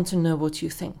just want to know what you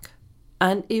think.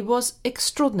 And it was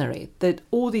extraordinary that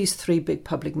all these 3 big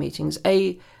public meetings,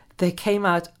 they came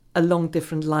out along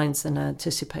different lines than I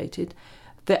anticipated.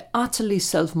 They utterly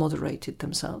self-moderated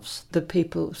themselves. The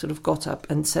people sort of got up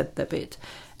and said their bit.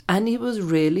 And it was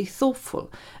really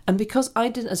thoughtful. And because I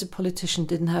didn't, as a politician,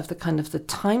 didn't have the kind of the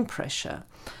time pressure,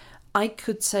 I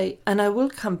could say, and I will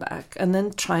come back and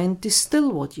then try and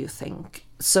distill what you think.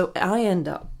 So I end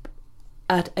up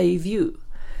at a view.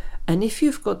 And if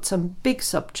you've got some big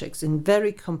subjects in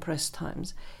very compressed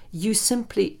times, you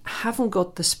simply haven't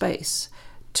got the space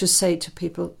to say to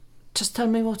people, just tell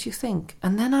me what you think,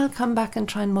 and then I'll come back and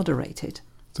try and moderate it.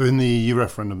 So in the EU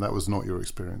referendum, that was not your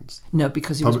experience? No,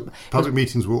 because public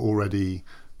meetings were already,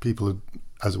 people had,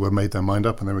 as it were, made their mind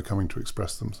up and they were coming to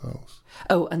express themselves.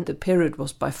 Oh, and the period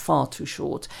was by far too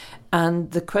short.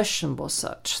 And the question was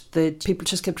such that people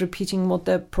just kept repeating what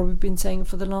they've probably been saying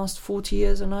for the last 40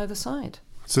 years on either side.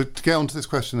 So to get on to this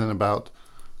question then about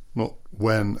not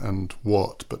when and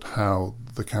what, but how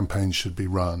the campaign should be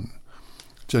run.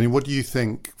 Jenny, what do you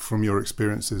think from your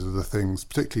experiences of the things,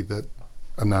 particularly that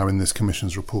are now in this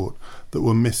Commission's report, that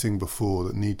were missing before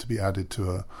that need to be added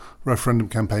to a referendum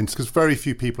campaign? Because very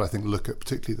few people, I think, look at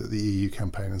particularly the EU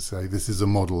campaign and say this is a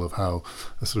model of how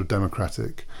a sort of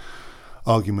democratic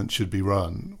argument should be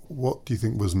run. What do you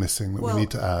think was missing that we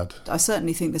need to add? I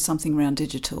certainly think there's something around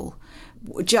digital,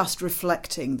 just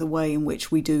reflecting the way in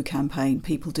which we do campaign,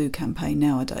 people do campaign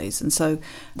nowadays. And so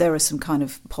there are some kind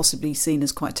of possibly seen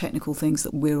as quite technical things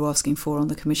that we're asking for on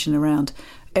the Commission around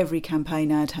every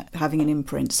campaign ad having an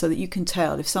imprint, so that you can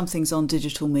tell if something's on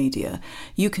digital media,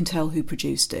 you can tell who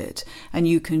produced it, and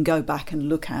you can go back and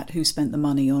look at who spent the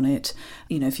money on it.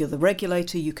 You know, if you're the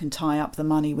regulator, you can tie up the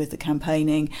money with the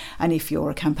campaigning, and if you're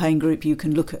a campaign group, you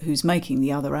can look at who's making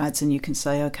the other ads, and you can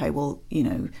say, okay, well, you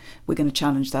know, we're going to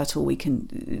challenge that, or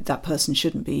that person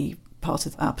shouldn't be part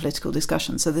of our political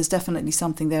discussion. So there's definitely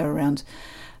something there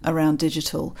around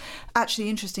digital. Actually,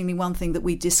 interestingly, one thing that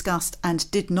we discussed and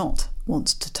did not want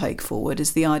to take forward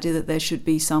is the idea that there should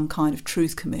be some kind of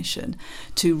truth commission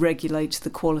to regulate the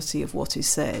quality of what is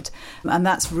said. And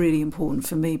that's really important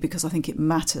for me, because I think it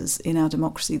matters in our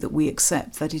democracy that we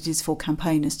accept that it is for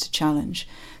campaigners to challenge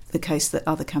the case that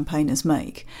other campaigners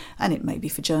make, and it may be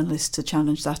for journalists to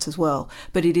challenge that as well,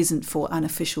 but it isn't for an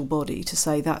official body to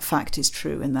say that fact is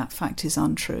true and that fact is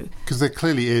untrue. Because there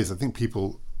clearly is, I think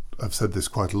people have said this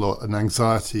quite a lot, an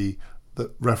anxiety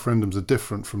that referendums are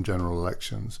different from general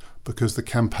elections because the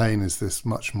campaign is this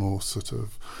much more sort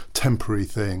of temporary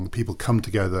thing. People come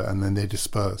together and then they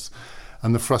disperse.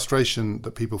 And the frustration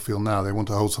that people feel now, they want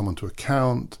to hold someone to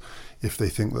account. If they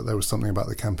think that there was something about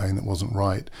the campaign that wasn't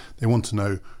right, they want to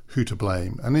know who to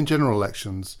blame. And in general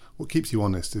elections, what keeps you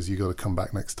honest is you've got to come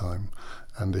back next time.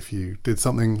 And if you did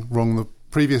something wrong the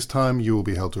previous time, you will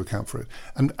be held to account for it.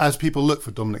 And as people look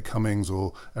for Dominic Cummings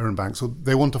or Erin Banks,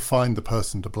 they want to find the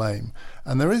person to blame.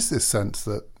 And there is this sense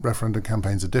that referendum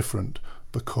campaigns are different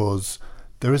because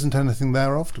there isn't anything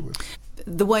there afterwards.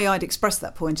 The way I'd express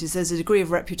that point is there's a degree of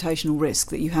reputational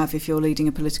risk that you have if you're leading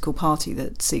a political party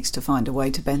that seeks to find a way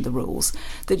to bend the rules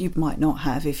that you might not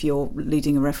have if you're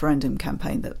leading a referendum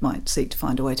campaign that might seek to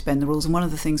find a way to bend the rules. And one of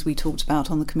the things we talked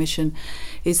about on the Commission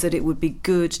is that it would be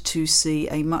good to see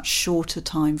a much shorter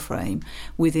time frame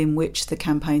within which the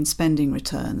campaign spending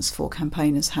returns for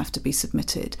campaigners have to be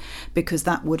submitted, because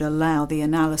that would allow the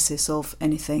analysis of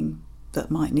anything that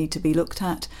might need to be looked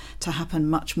at to happen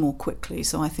much more quickly.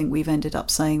 So I think we've ended up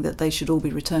saying that they should all be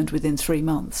returned within 3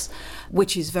 months,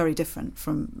 which is very different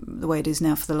from the way it is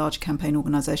now for the larger campaign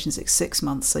organisations. It's 6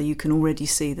 months, so you can already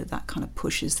see that that kind of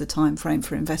pushes the time frame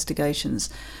for investigations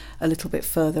a little bit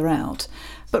further out.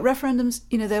 But referendums,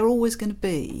 you know, they're always going to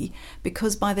be,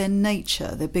 because by their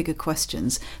nature, they're bigger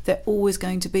questions, they're always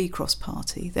going to be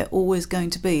cross-party. They're always going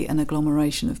to be an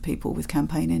agglomeration of people with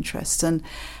campaign interests. And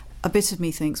a bit of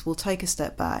me thinks, we'll take a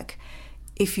step back.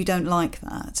 If you don't like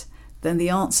that, then the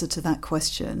answer to that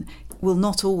question will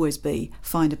not always be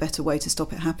find a better way to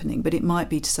stop it happening, but it might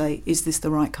be to say, is this the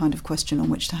right kind of question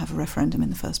on which to have a referendum in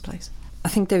the first place? I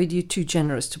think, David, you're too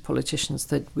generous to politicians,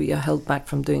 that we are held back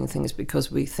from doing things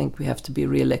because we think we have to be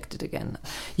re-elected again.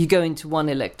 You go into one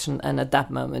election and at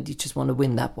that moment you just want to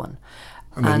win that one.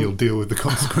 And then you'll deal with the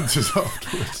consequences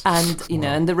afterwards. And, you know,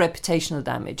 and the reputational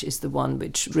damage is the one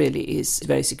which really is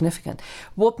very significant.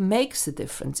 What makes the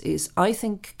difference is, I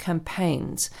think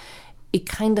campaigns, it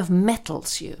kind of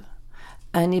metals you.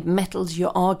 And it metals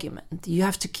your argument. You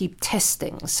have to keep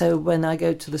testing. So when I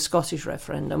go to the Scottish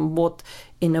referendum, what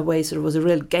in a way sort of was a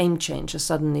real game changer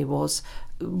suddenly was,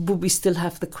 would we still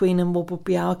have the Queen and what would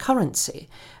be our currency?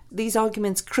 These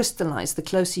arguments crystallise the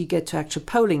closer you get to actual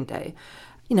polling day.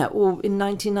 You know, or in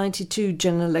 1992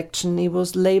 general election, it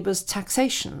was Labour's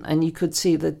taxation. And you could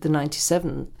see that the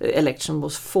 97 election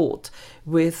was fought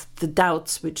with the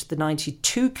doubts which the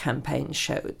 92 campaign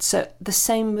showed. So the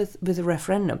same with the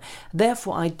referendum.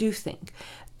 Therefore, I do think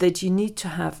that you need to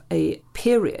have a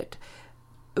period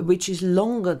which is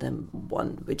longer than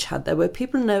one which had there, where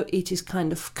people know it is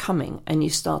kind of coming and you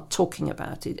start talking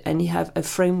about it and you have a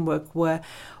framework where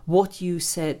what you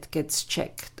said gets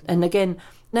checked. And again,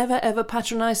 never ever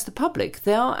patronise the public.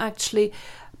 They are actually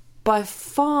by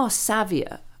far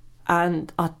savvier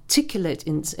and articulate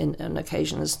in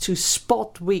occasions to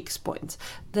spot weak points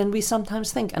than we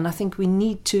sometimes think. And I think we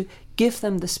need to give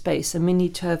them the space, and we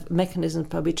need to have mechanisms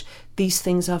by which these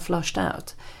things are flushed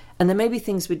out. And there may be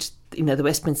things which, you know, the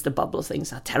Westminster bubble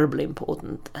things are terribly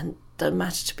important and don't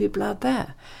matter to people out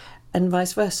there, and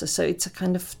vice versa. So it's a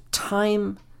kind of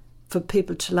time for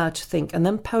people to allow to think. And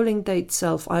then polling day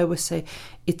itself, I always say,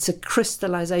 it's a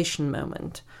crystallization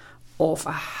moment of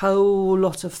a whole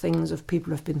lot of things that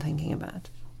people have been thinking about.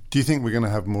 Do you think we're going to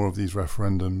have more of these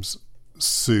referendums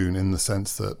soon, in the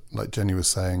sense that, like Jenny was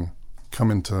saying, come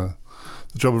into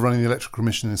the job of running the Electoral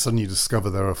Commission, and suddenly you discover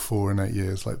there are 4 in 8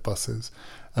 years, like buses.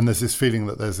 And there's this feeling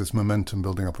that there's this momentum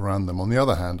building up around them. On the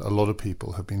other hand, a lot of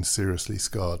people have been seriously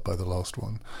scarred by the last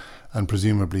one. And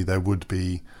presumably there would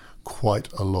be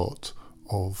quite a lot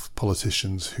of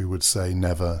politicians who would say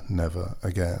never, never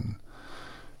again.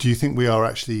 Do you think we are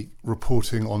actually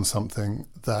reporting on something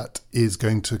that is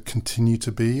going to continue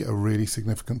to be a really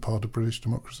significant part of British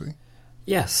democracy?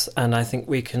 Yes, and I think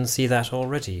we can see that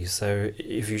already. So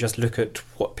if you just look at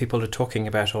what people are talking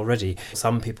about already,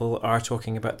 some people are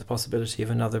talking about the possibility of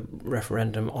another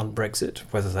referendum on Brexit.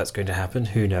 Whether that's going to happen,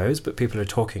 who knows, but people are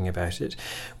talking about it.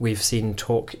 We've seen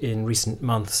talk in recent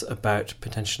months about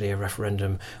potentially a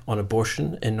referendum on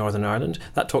abortion in Northern Ireland.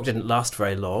 That talk didn't last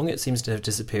very long. It seems to have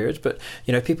disappeared, but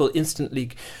people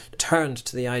instantly turned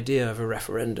to the idea of a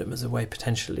referendum as a way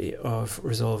potentially of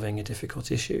resolving a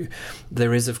difficult issue.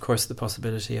 There is, of course, the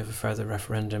possibility of a further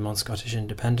referendum on Scottish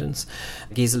independence.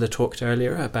 Gisela talked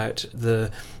earlier about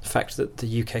the fact that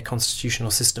the UK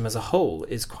constitutional system as a whole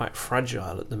is quite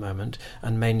fragile at the moment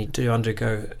and may need to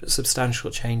undergo substantial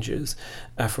changes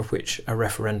for which a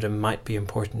referendum might be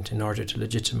important in order to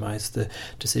legitimise the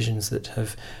decisions that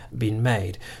have been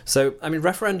made. So,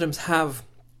 referendums have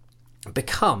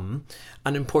become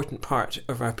an important part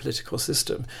of our political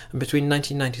system. And between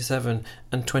 1997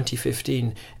 and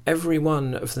 2015, every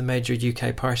one of the major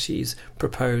UK parties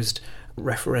proposed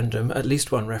referendum, at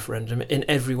least one referendum, in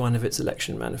every one of its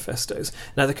election manifestos.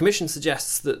 Now, the Commission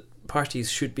suggests that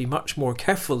parties should be much more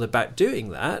careful about doing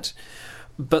that,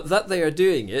 but that they are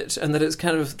doing it and that it's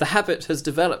kind of the habit has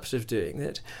developed of doing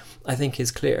it, I think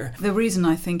is clear. The reason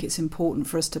I think it's important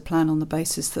for us to plan on the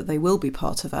basis that they will be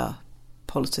part of our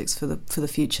politics for the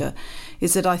future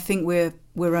is that I think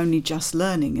we're only just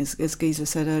learning, as Gisela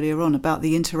said earlier on, about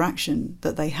the interaction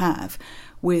that they have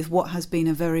with what has been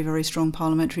a very, very strong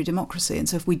parliamentary democracy. And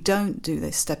so if we don't do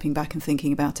this, stepping back and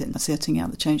thinking about it and setting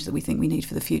out the changes that we think we need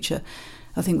for the future,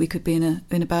 I think we could be in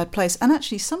a bad place. And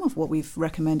actually some of what we've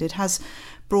recommended has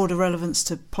broader relevance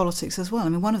to politics as well.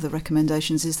 One of the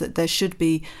recommendations is that there should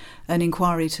be an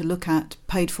inquiry to look at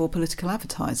paid-for political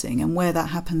advertising and where that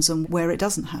happens and where it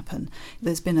doesn't happen.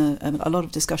 There's been a lot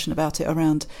of discussion about it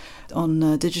around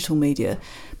on digital media,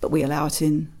 but we allow it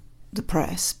in the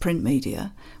press, print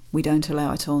media. We don't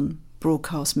allow it on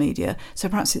broadcast media. So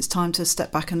perhaps it's time to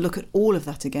step back and look at all of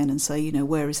that again and say,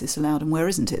 where is this allowed and where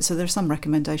isn't it? So there are some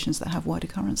recommendations that have wider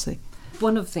currency.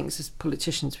 One of the things as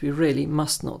politicians we really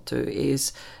must not do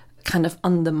is kind of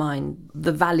undermine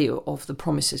the value of the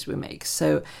promises we make.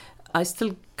 So I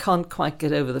still can't quite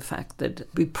get over the fact that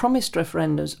we promised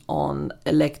referendums on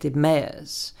elected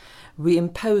mayors. We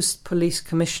imposed police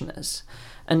commissioners.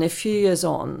 And a few years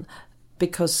on,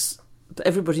 because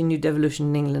everybody knew devolution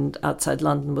in England outside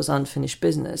London was unfinished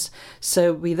business.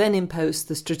 So we then imposed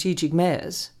the strategic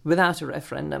mayors without a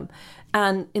referendum,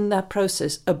 and in that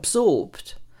process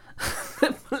absorbed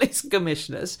the police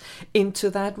commissioners into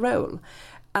that role.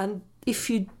 And if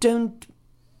you don't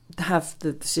have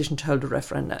the decision to hold a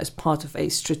referendum as part of a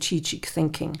strategic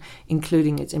thinking,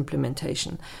 including its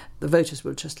implementation, the voters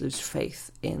will just lose faith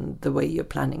in the way you're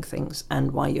planning things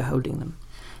and why you're holding them.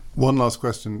 One last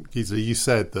question, Gisela. You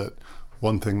said that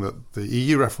one thing that the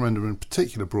EU referendum in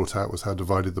particular brought out was how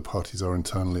divided the parties are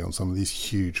internally on some of these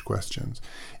huge questions.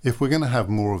 If we're going to have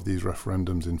more of these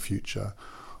referendums in future,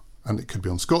 and it could be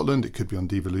on Scotland, it could be on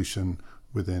devolution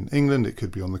within England, it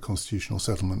could be on the constitutional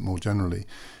settlement more generally,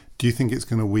 do you think it's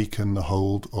going to weaken the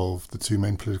hold of the two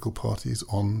main political parties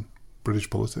on British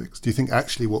politics? Do you think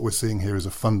actually what we're seeing here is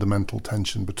a fundamental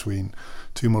tension between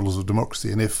two models of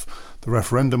democracy? And if the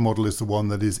referendum model is the one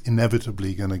that is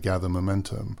inevitably going to gather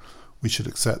momentum, we should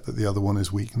accept that the other one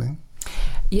is weakening?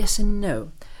 Yes and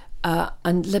no.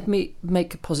 And let me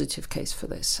make a positive case for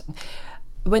this.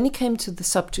 When it came to the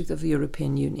subject of the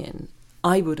European Union,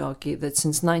 I would argue that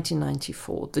since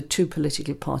 1994, the two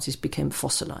political parties became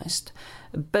fossilised.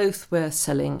 Both were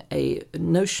selling a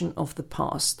notion of the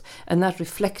past, and that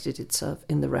reflected itself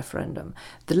in the referendum.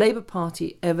 The Labour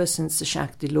Party, ever since the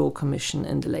Jacques Delors Commission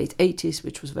in the late 80s,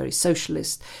 which was very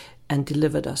socialist and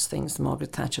delivered us things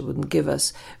Margaret Thatcher wouldn't give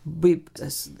us, we,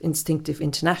 as instinctive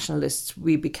internationalists,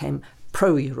 we became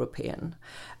pro-European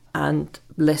and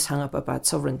less hung up about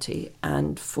sovereignty.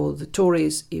 And for the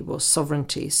Tories, it was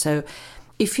sovereignty. So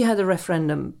if you had a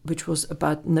referendum which was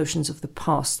about notions of the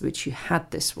past, which you had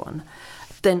this one,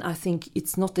 then I think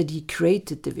it's not that you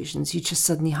created divisions, you just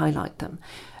suddenly highlight them.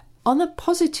 On a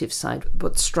positive side,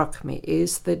 what struck me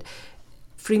is that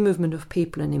free movement of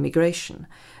people and immigration,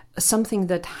 something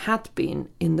that had been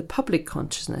in the public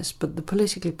consciousness, but the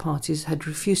political parties had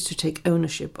refused to take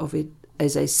ownership of it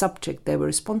as a subject they were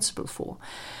responsible for.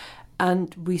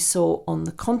 And we saw on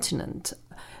the continent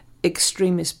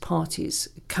extremist parties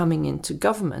coming into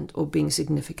government or being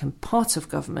significant parts of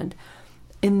government.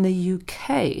 In the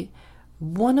UK,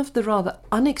 one of the rather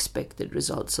unexpected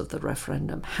results of the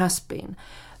referendum has been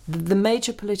that the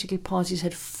major political parties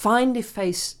had finally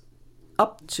faced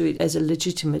up to it as a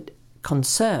legitimate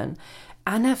concern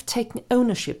and have taken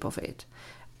ownership of it.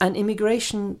 And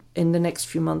immigration in the next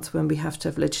few months, when we have to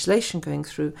have legislation going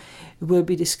through, will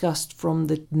be discussed from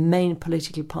the main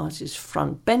political parties'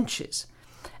 front benches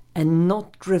and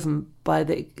not driven by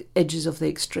the edges of the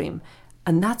extreme.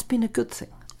 And that's been a good thing.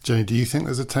 Jenny, do you think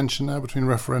there's a tension now between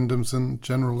referendums and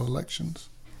general elections?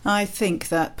 I think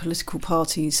that political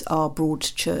parties are broad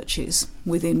churches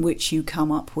within which you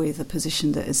come up with a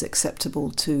position that is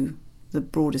acceptable to the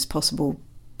broadest possible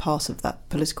part of that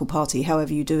political party,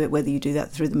 however you do it, whether you do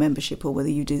that through the membership or whether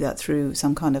you do that through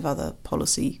some kind of other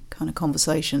policy kind of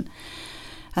conversation.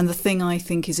 And the thing I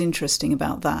think is interesting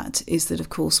about that is that, of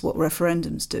course, what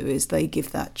referendums do is they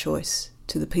give that choice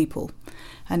to the people.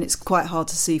 And it's quite hard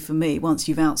to see for me, once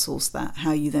you've outsourced that,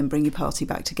 how you then bring your party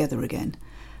back together again.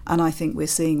 And I think we're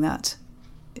seeing that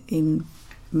in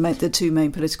the two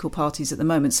main political parties at the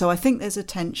moment. So I think there's a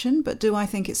tension, but do I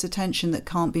think it's a tension that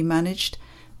can't be managed?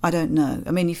 I don't know.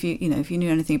 I mean, if you knew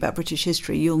anything about British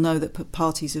history, you'll know that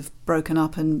parties have broken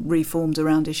up and reformed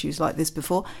around issues like this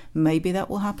before. Maybe that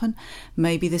will happen.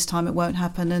 Maybe this time it won't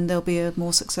happen and there'll be a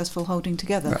more successful holding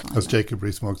together. Yeah, as Jacob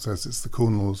Rees-Mogg says, it's the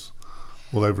Corn Laws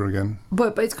all over again.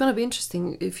 But it's going to be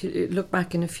interesting if you look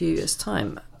back in a few years'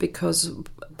 time, because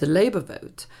the Labour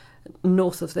vote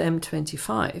north of the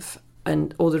M25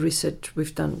 and all the research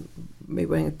we've done, we're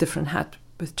wearing a different hat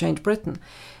with Change Britain,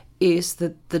 is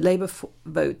that the Labour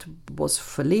vote was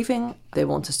for leaving. They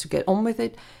want us to get on with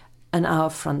it. And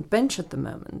our front bench at the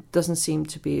moment doesn't seem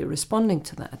to be responding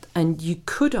to that. And you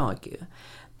could argue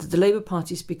that the Labour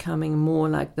Party is becoming more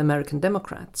like the American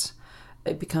Democrats.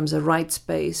 It becomes a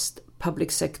rights-based, public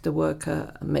sector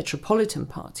worker, metropolitan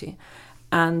party.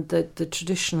 And that the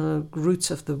traditional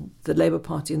roots of the Labour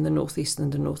Party in the northeast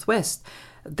and the northwest,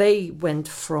 they went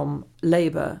from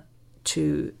Labour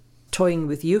to toying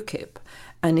with UKIP.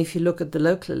 And if you look at the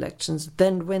local elections,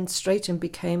 then went straight and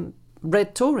became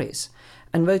red Tories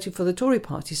and voted for the Tory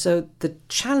party. So the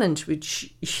challenge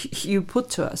which you put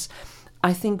to us,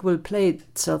 I think will play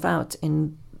itself out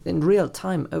in real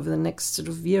time over the next sort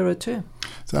of year or two.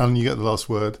 So Alan, you get the last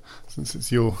word, since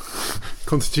it's your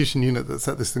constitution unit that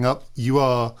set this thing up. You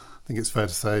are, I think it's fair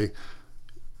to say,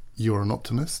 you're an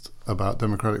optimist about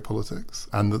democratic politics,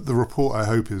 and that the report, I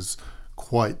hope, is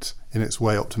quite, in its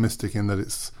way, optimistic in that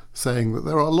it's saying that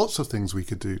there are lots of things we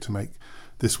could do to make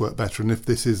this work better. And if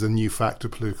this is a new fact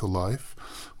of political life,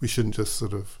 we shouldn't just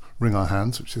sort of wring our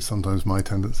hands, which is sometimes my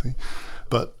tendency,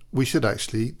 but we should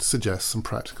actually suggest some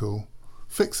practical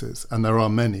fixes. And there are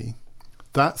many.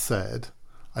 That said,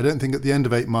 I don't think at the end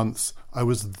of 8 months I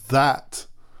was that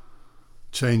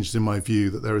changed in my view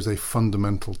that there is a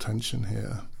fundamental tension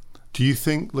here. Do you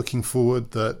think, looking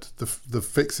forward, that the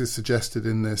fixes suggested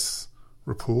in this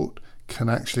report can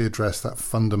actually address that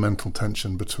fundamental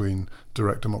tension between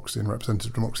direct democracy and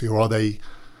representative democracy, or are they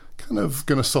kind of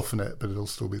going to soften it, but it'll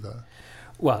still be there?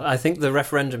 Well, I think the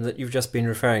referendum that you've just been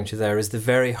referring to there is the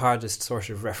very hardest sort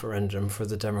of referendum for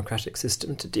the democratic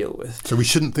system to deal with. So we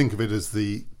shouldn't think of it as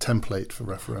the template for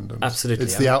referendums. Absolutely.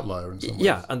 It's the outlier in some ways.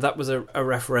 Yeah, and that was a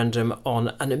referendum on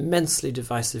an immensely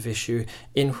divisive issue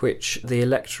in which the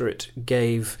electorate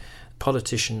gave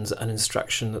politicians an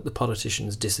instruction that the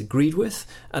politicians disagreed with,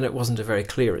 and it wasn't a very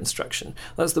clear instruction.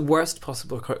 That's the worst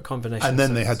possible combination. And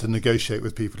then they had to negotiate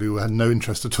with people who had no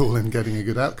interest at all in getting a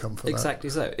good outcome for exactly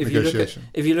that. Exactly so.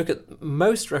 If you look at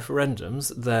most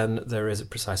referendums, then there is a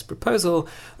precise proposal.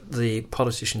 The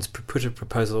politicians put a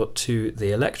proposal to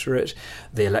the electorate.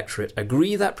 The electorate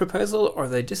agree that proposal or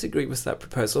they disagree with that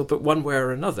proposal, but one way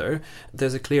or another,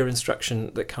 there's a clear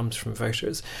instruction that comes from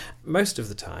voters. Most of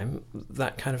the time,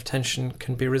 that kind of tension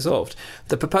can be resolved.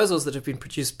 The proposals that have been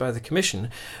produced by the Commission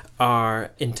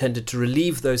are intended to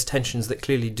relieve those tensions that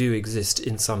clearly do exist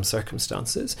in some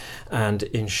circumstances and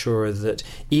ensure that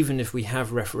even if we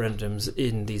have referendums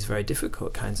in these very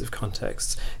difficult kinds of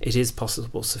contexts, it is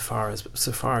possible so far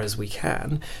as we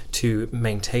can to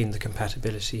maintain the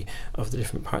compatibility of the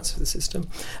different parts of the system.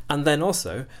 And then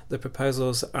also the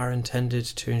proposals are intended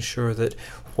to ensure that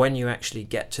when you actually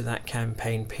get to that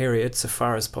campaign period, so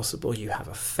far as possible, you have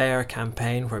a fair fair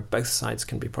campaign where both sides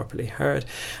can be properly heard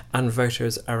and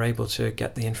voters are able to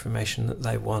get the information that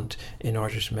they want in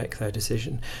order to make their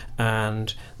decision.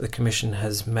 And the Commission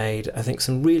has made, I think,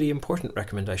 some really important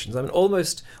recommendations. I mean,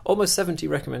 almost 70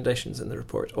 recommendations in the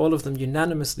report, all of them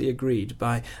unanimously agreed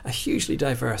by a hugely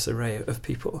diverse array of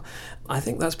people. I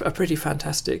think that's a pretty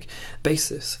fantastic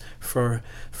basis for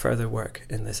further work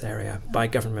in this area by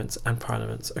governments and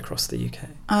parliaments across the UK.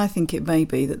 I think it may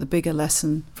be that the bigger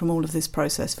lesson from all of this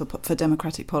process for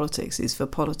democratic politics is for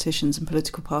politicians and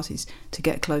political parties to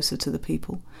get closer to the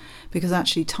people, because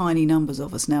actually tiny numbers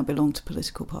of us now belong to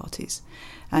political parties.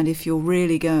 And if you're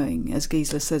really going, as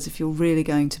Gisela says, if you're really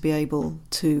going to be able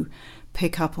to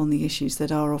pick up on the issues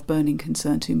that are of burning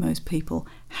concern to most people,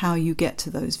 how you get to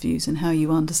those views and how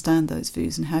you understand those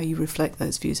views and how you reflect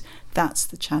those views, that's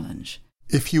the challenge.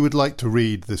 If you would like to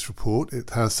read this report, it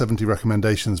has 70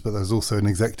 recommendations, but there's also an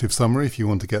executive summary if you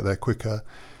want to get there quicker.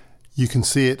 You can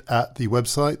see it at the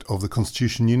website of the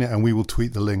Constitution Unit, and we will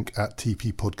tweet the link at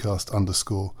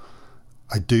 @TPpodcast_.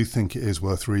 I do think it is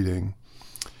worth reading.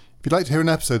 If you'd like to hear an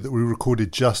episode that we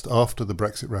recorded just after the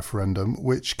Brexit referendum,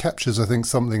 which captures, I think,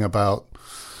 something about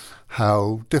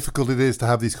how difficult it is to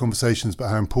have these conversations, but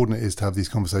how important it is to have these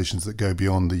conversations that go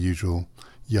beyond the usual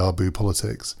yaboo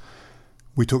politics,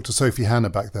 we talked to Sophie Hannah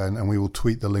back then, and we will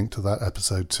tweet the link to that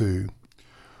episode too.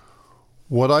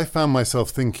 What I found myself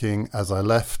thinking as I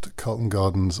left Carlton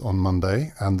Gardens on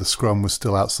Monday, and the scrum was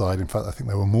still outside, in fact I think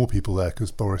there were more people there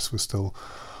because Boris was still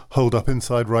holed up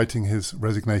inside writing his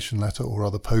resignation letter, or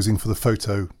rather posing for the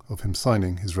photo of him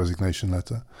signing his resignation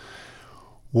letter,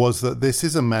 was that this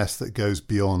is a mess that goes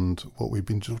beyond what we've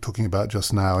been talking about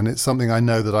just now. And it's something I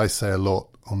know that I say a lot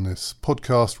on this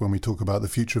podcast when we talk about the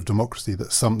future of democracy,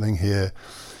 that something here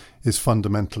is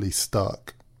fundamentally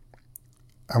stuck.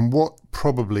 And what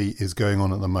probably is going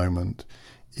on at the moment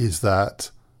is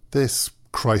that this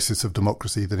crisis of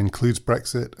democracy that includes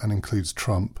Brexit and includes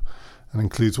Trump and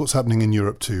includes what's happening in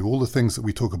Europe too, all the things that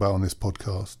we talk about on this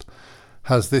podcast,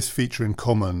 has this feature in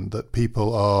common, that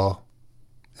people are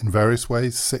in various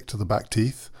ways sick to the back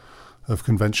teeth of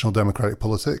conventional democratic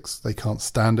politics. They can't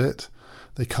stand it.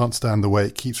 They can't stand the way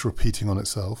it keeps repeating on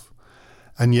itself.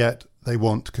 And yet they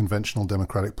want conventional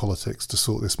democratic politics to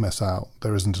sort this mess out.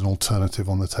 There isn't an alternative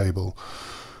on the table.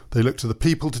 They look to the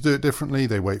people to do it differently.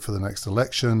 They wait for the next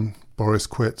election. Boris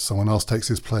quits, someone else takes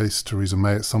his place. Theresa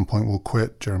May at some point will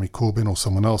quit. Jeremy Corbyn or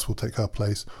someone else will take her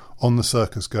place. On the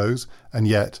circus goes, and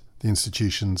yet the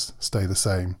institutions stay the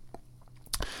same.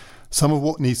 Some of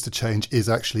what needs to change is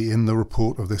actually in the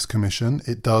report of this commission.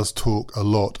 It does talk a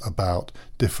lot about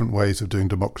different ways of doing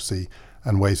democracy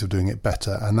and ways of doing it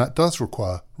better, and that does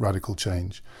require radical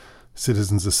change.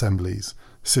 Citizens' assemblies,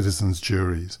 citizens'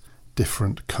 juries,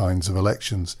 different kinds of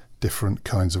elections, different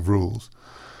kinds of rules.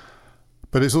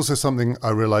 But it's also something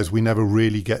I realise we never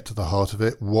really get to the heart of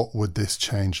it. What would this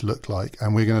change look like?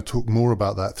 And we're going to talk more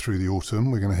about that through the autumn.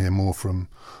 We're going to hear more from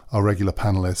our regular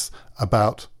panellists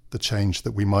about the change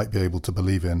that we might be able to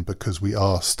believe in, because we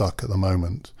are stuck at the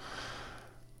moment.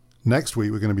 Next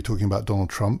week, we're going to be talking about Donald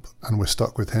Trump, and we're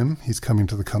stuck with him. He's coming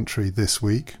to the country this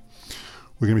week.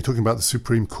 We're going to be talking about the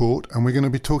Supreme Court, and we're going to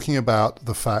be talking about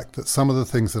the fact that some of the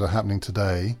things that are happening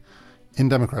today in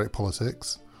democratic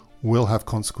politics will have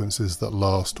consequences that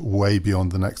last way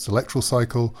beyond the next electoral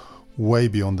cycle, way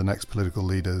beyond the next political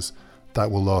leaders, that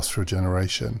will last for a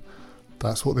generation.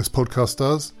 That's what this podcast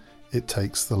does. It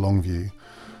takes the long view.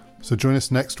 So join us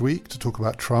next week to talk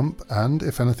about Trump, and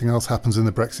if anything else happens in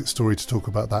the Brexit story, to talk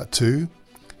about that too.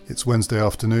 It's Wednesday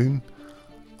afternoon.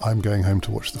 I'm going home to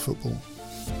watch the football.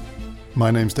 My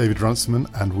name's David Runciman,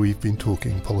 and we've been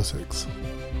talking politics.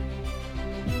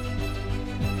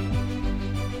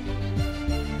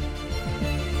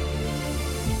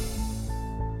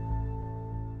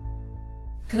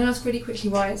 Can I ask really quickly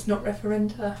why it's not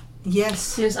referenda?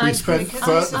 Yes. Yes, We spent the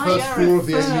first 4 of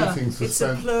the 8 meetings were It's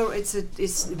spent. a plural. It's a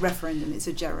referendum. It's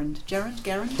a gerund. Gerund.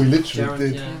 We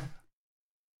literally did. Yeah.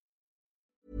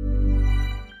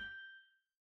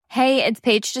 Hey, it's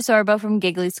Paige DeSorbo from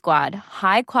Giggly Squad.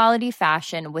 High quality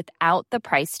fashion without the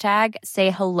price tag.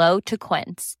 Say hello to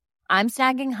Quince. I'm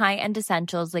snagging high-end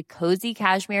essentials like cozy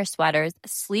cashmere sweaters,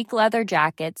 sleek leather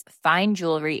jackets, fine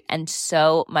jewelry, and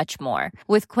so much more.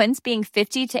 With Quince being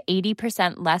 50 to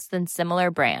 80% less than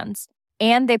similar brands.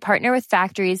 And they partner with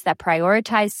factories that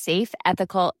prioritize safe,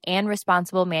 ethical, and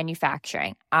responsible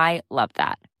manufacturing. I love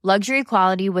that. Luxury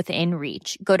quality within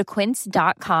reach. Go to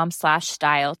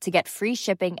quince.com/style to get free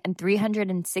shipping and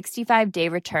 365-day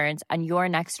returns on your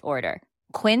next order.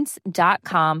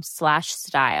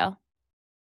 Quince.com/style.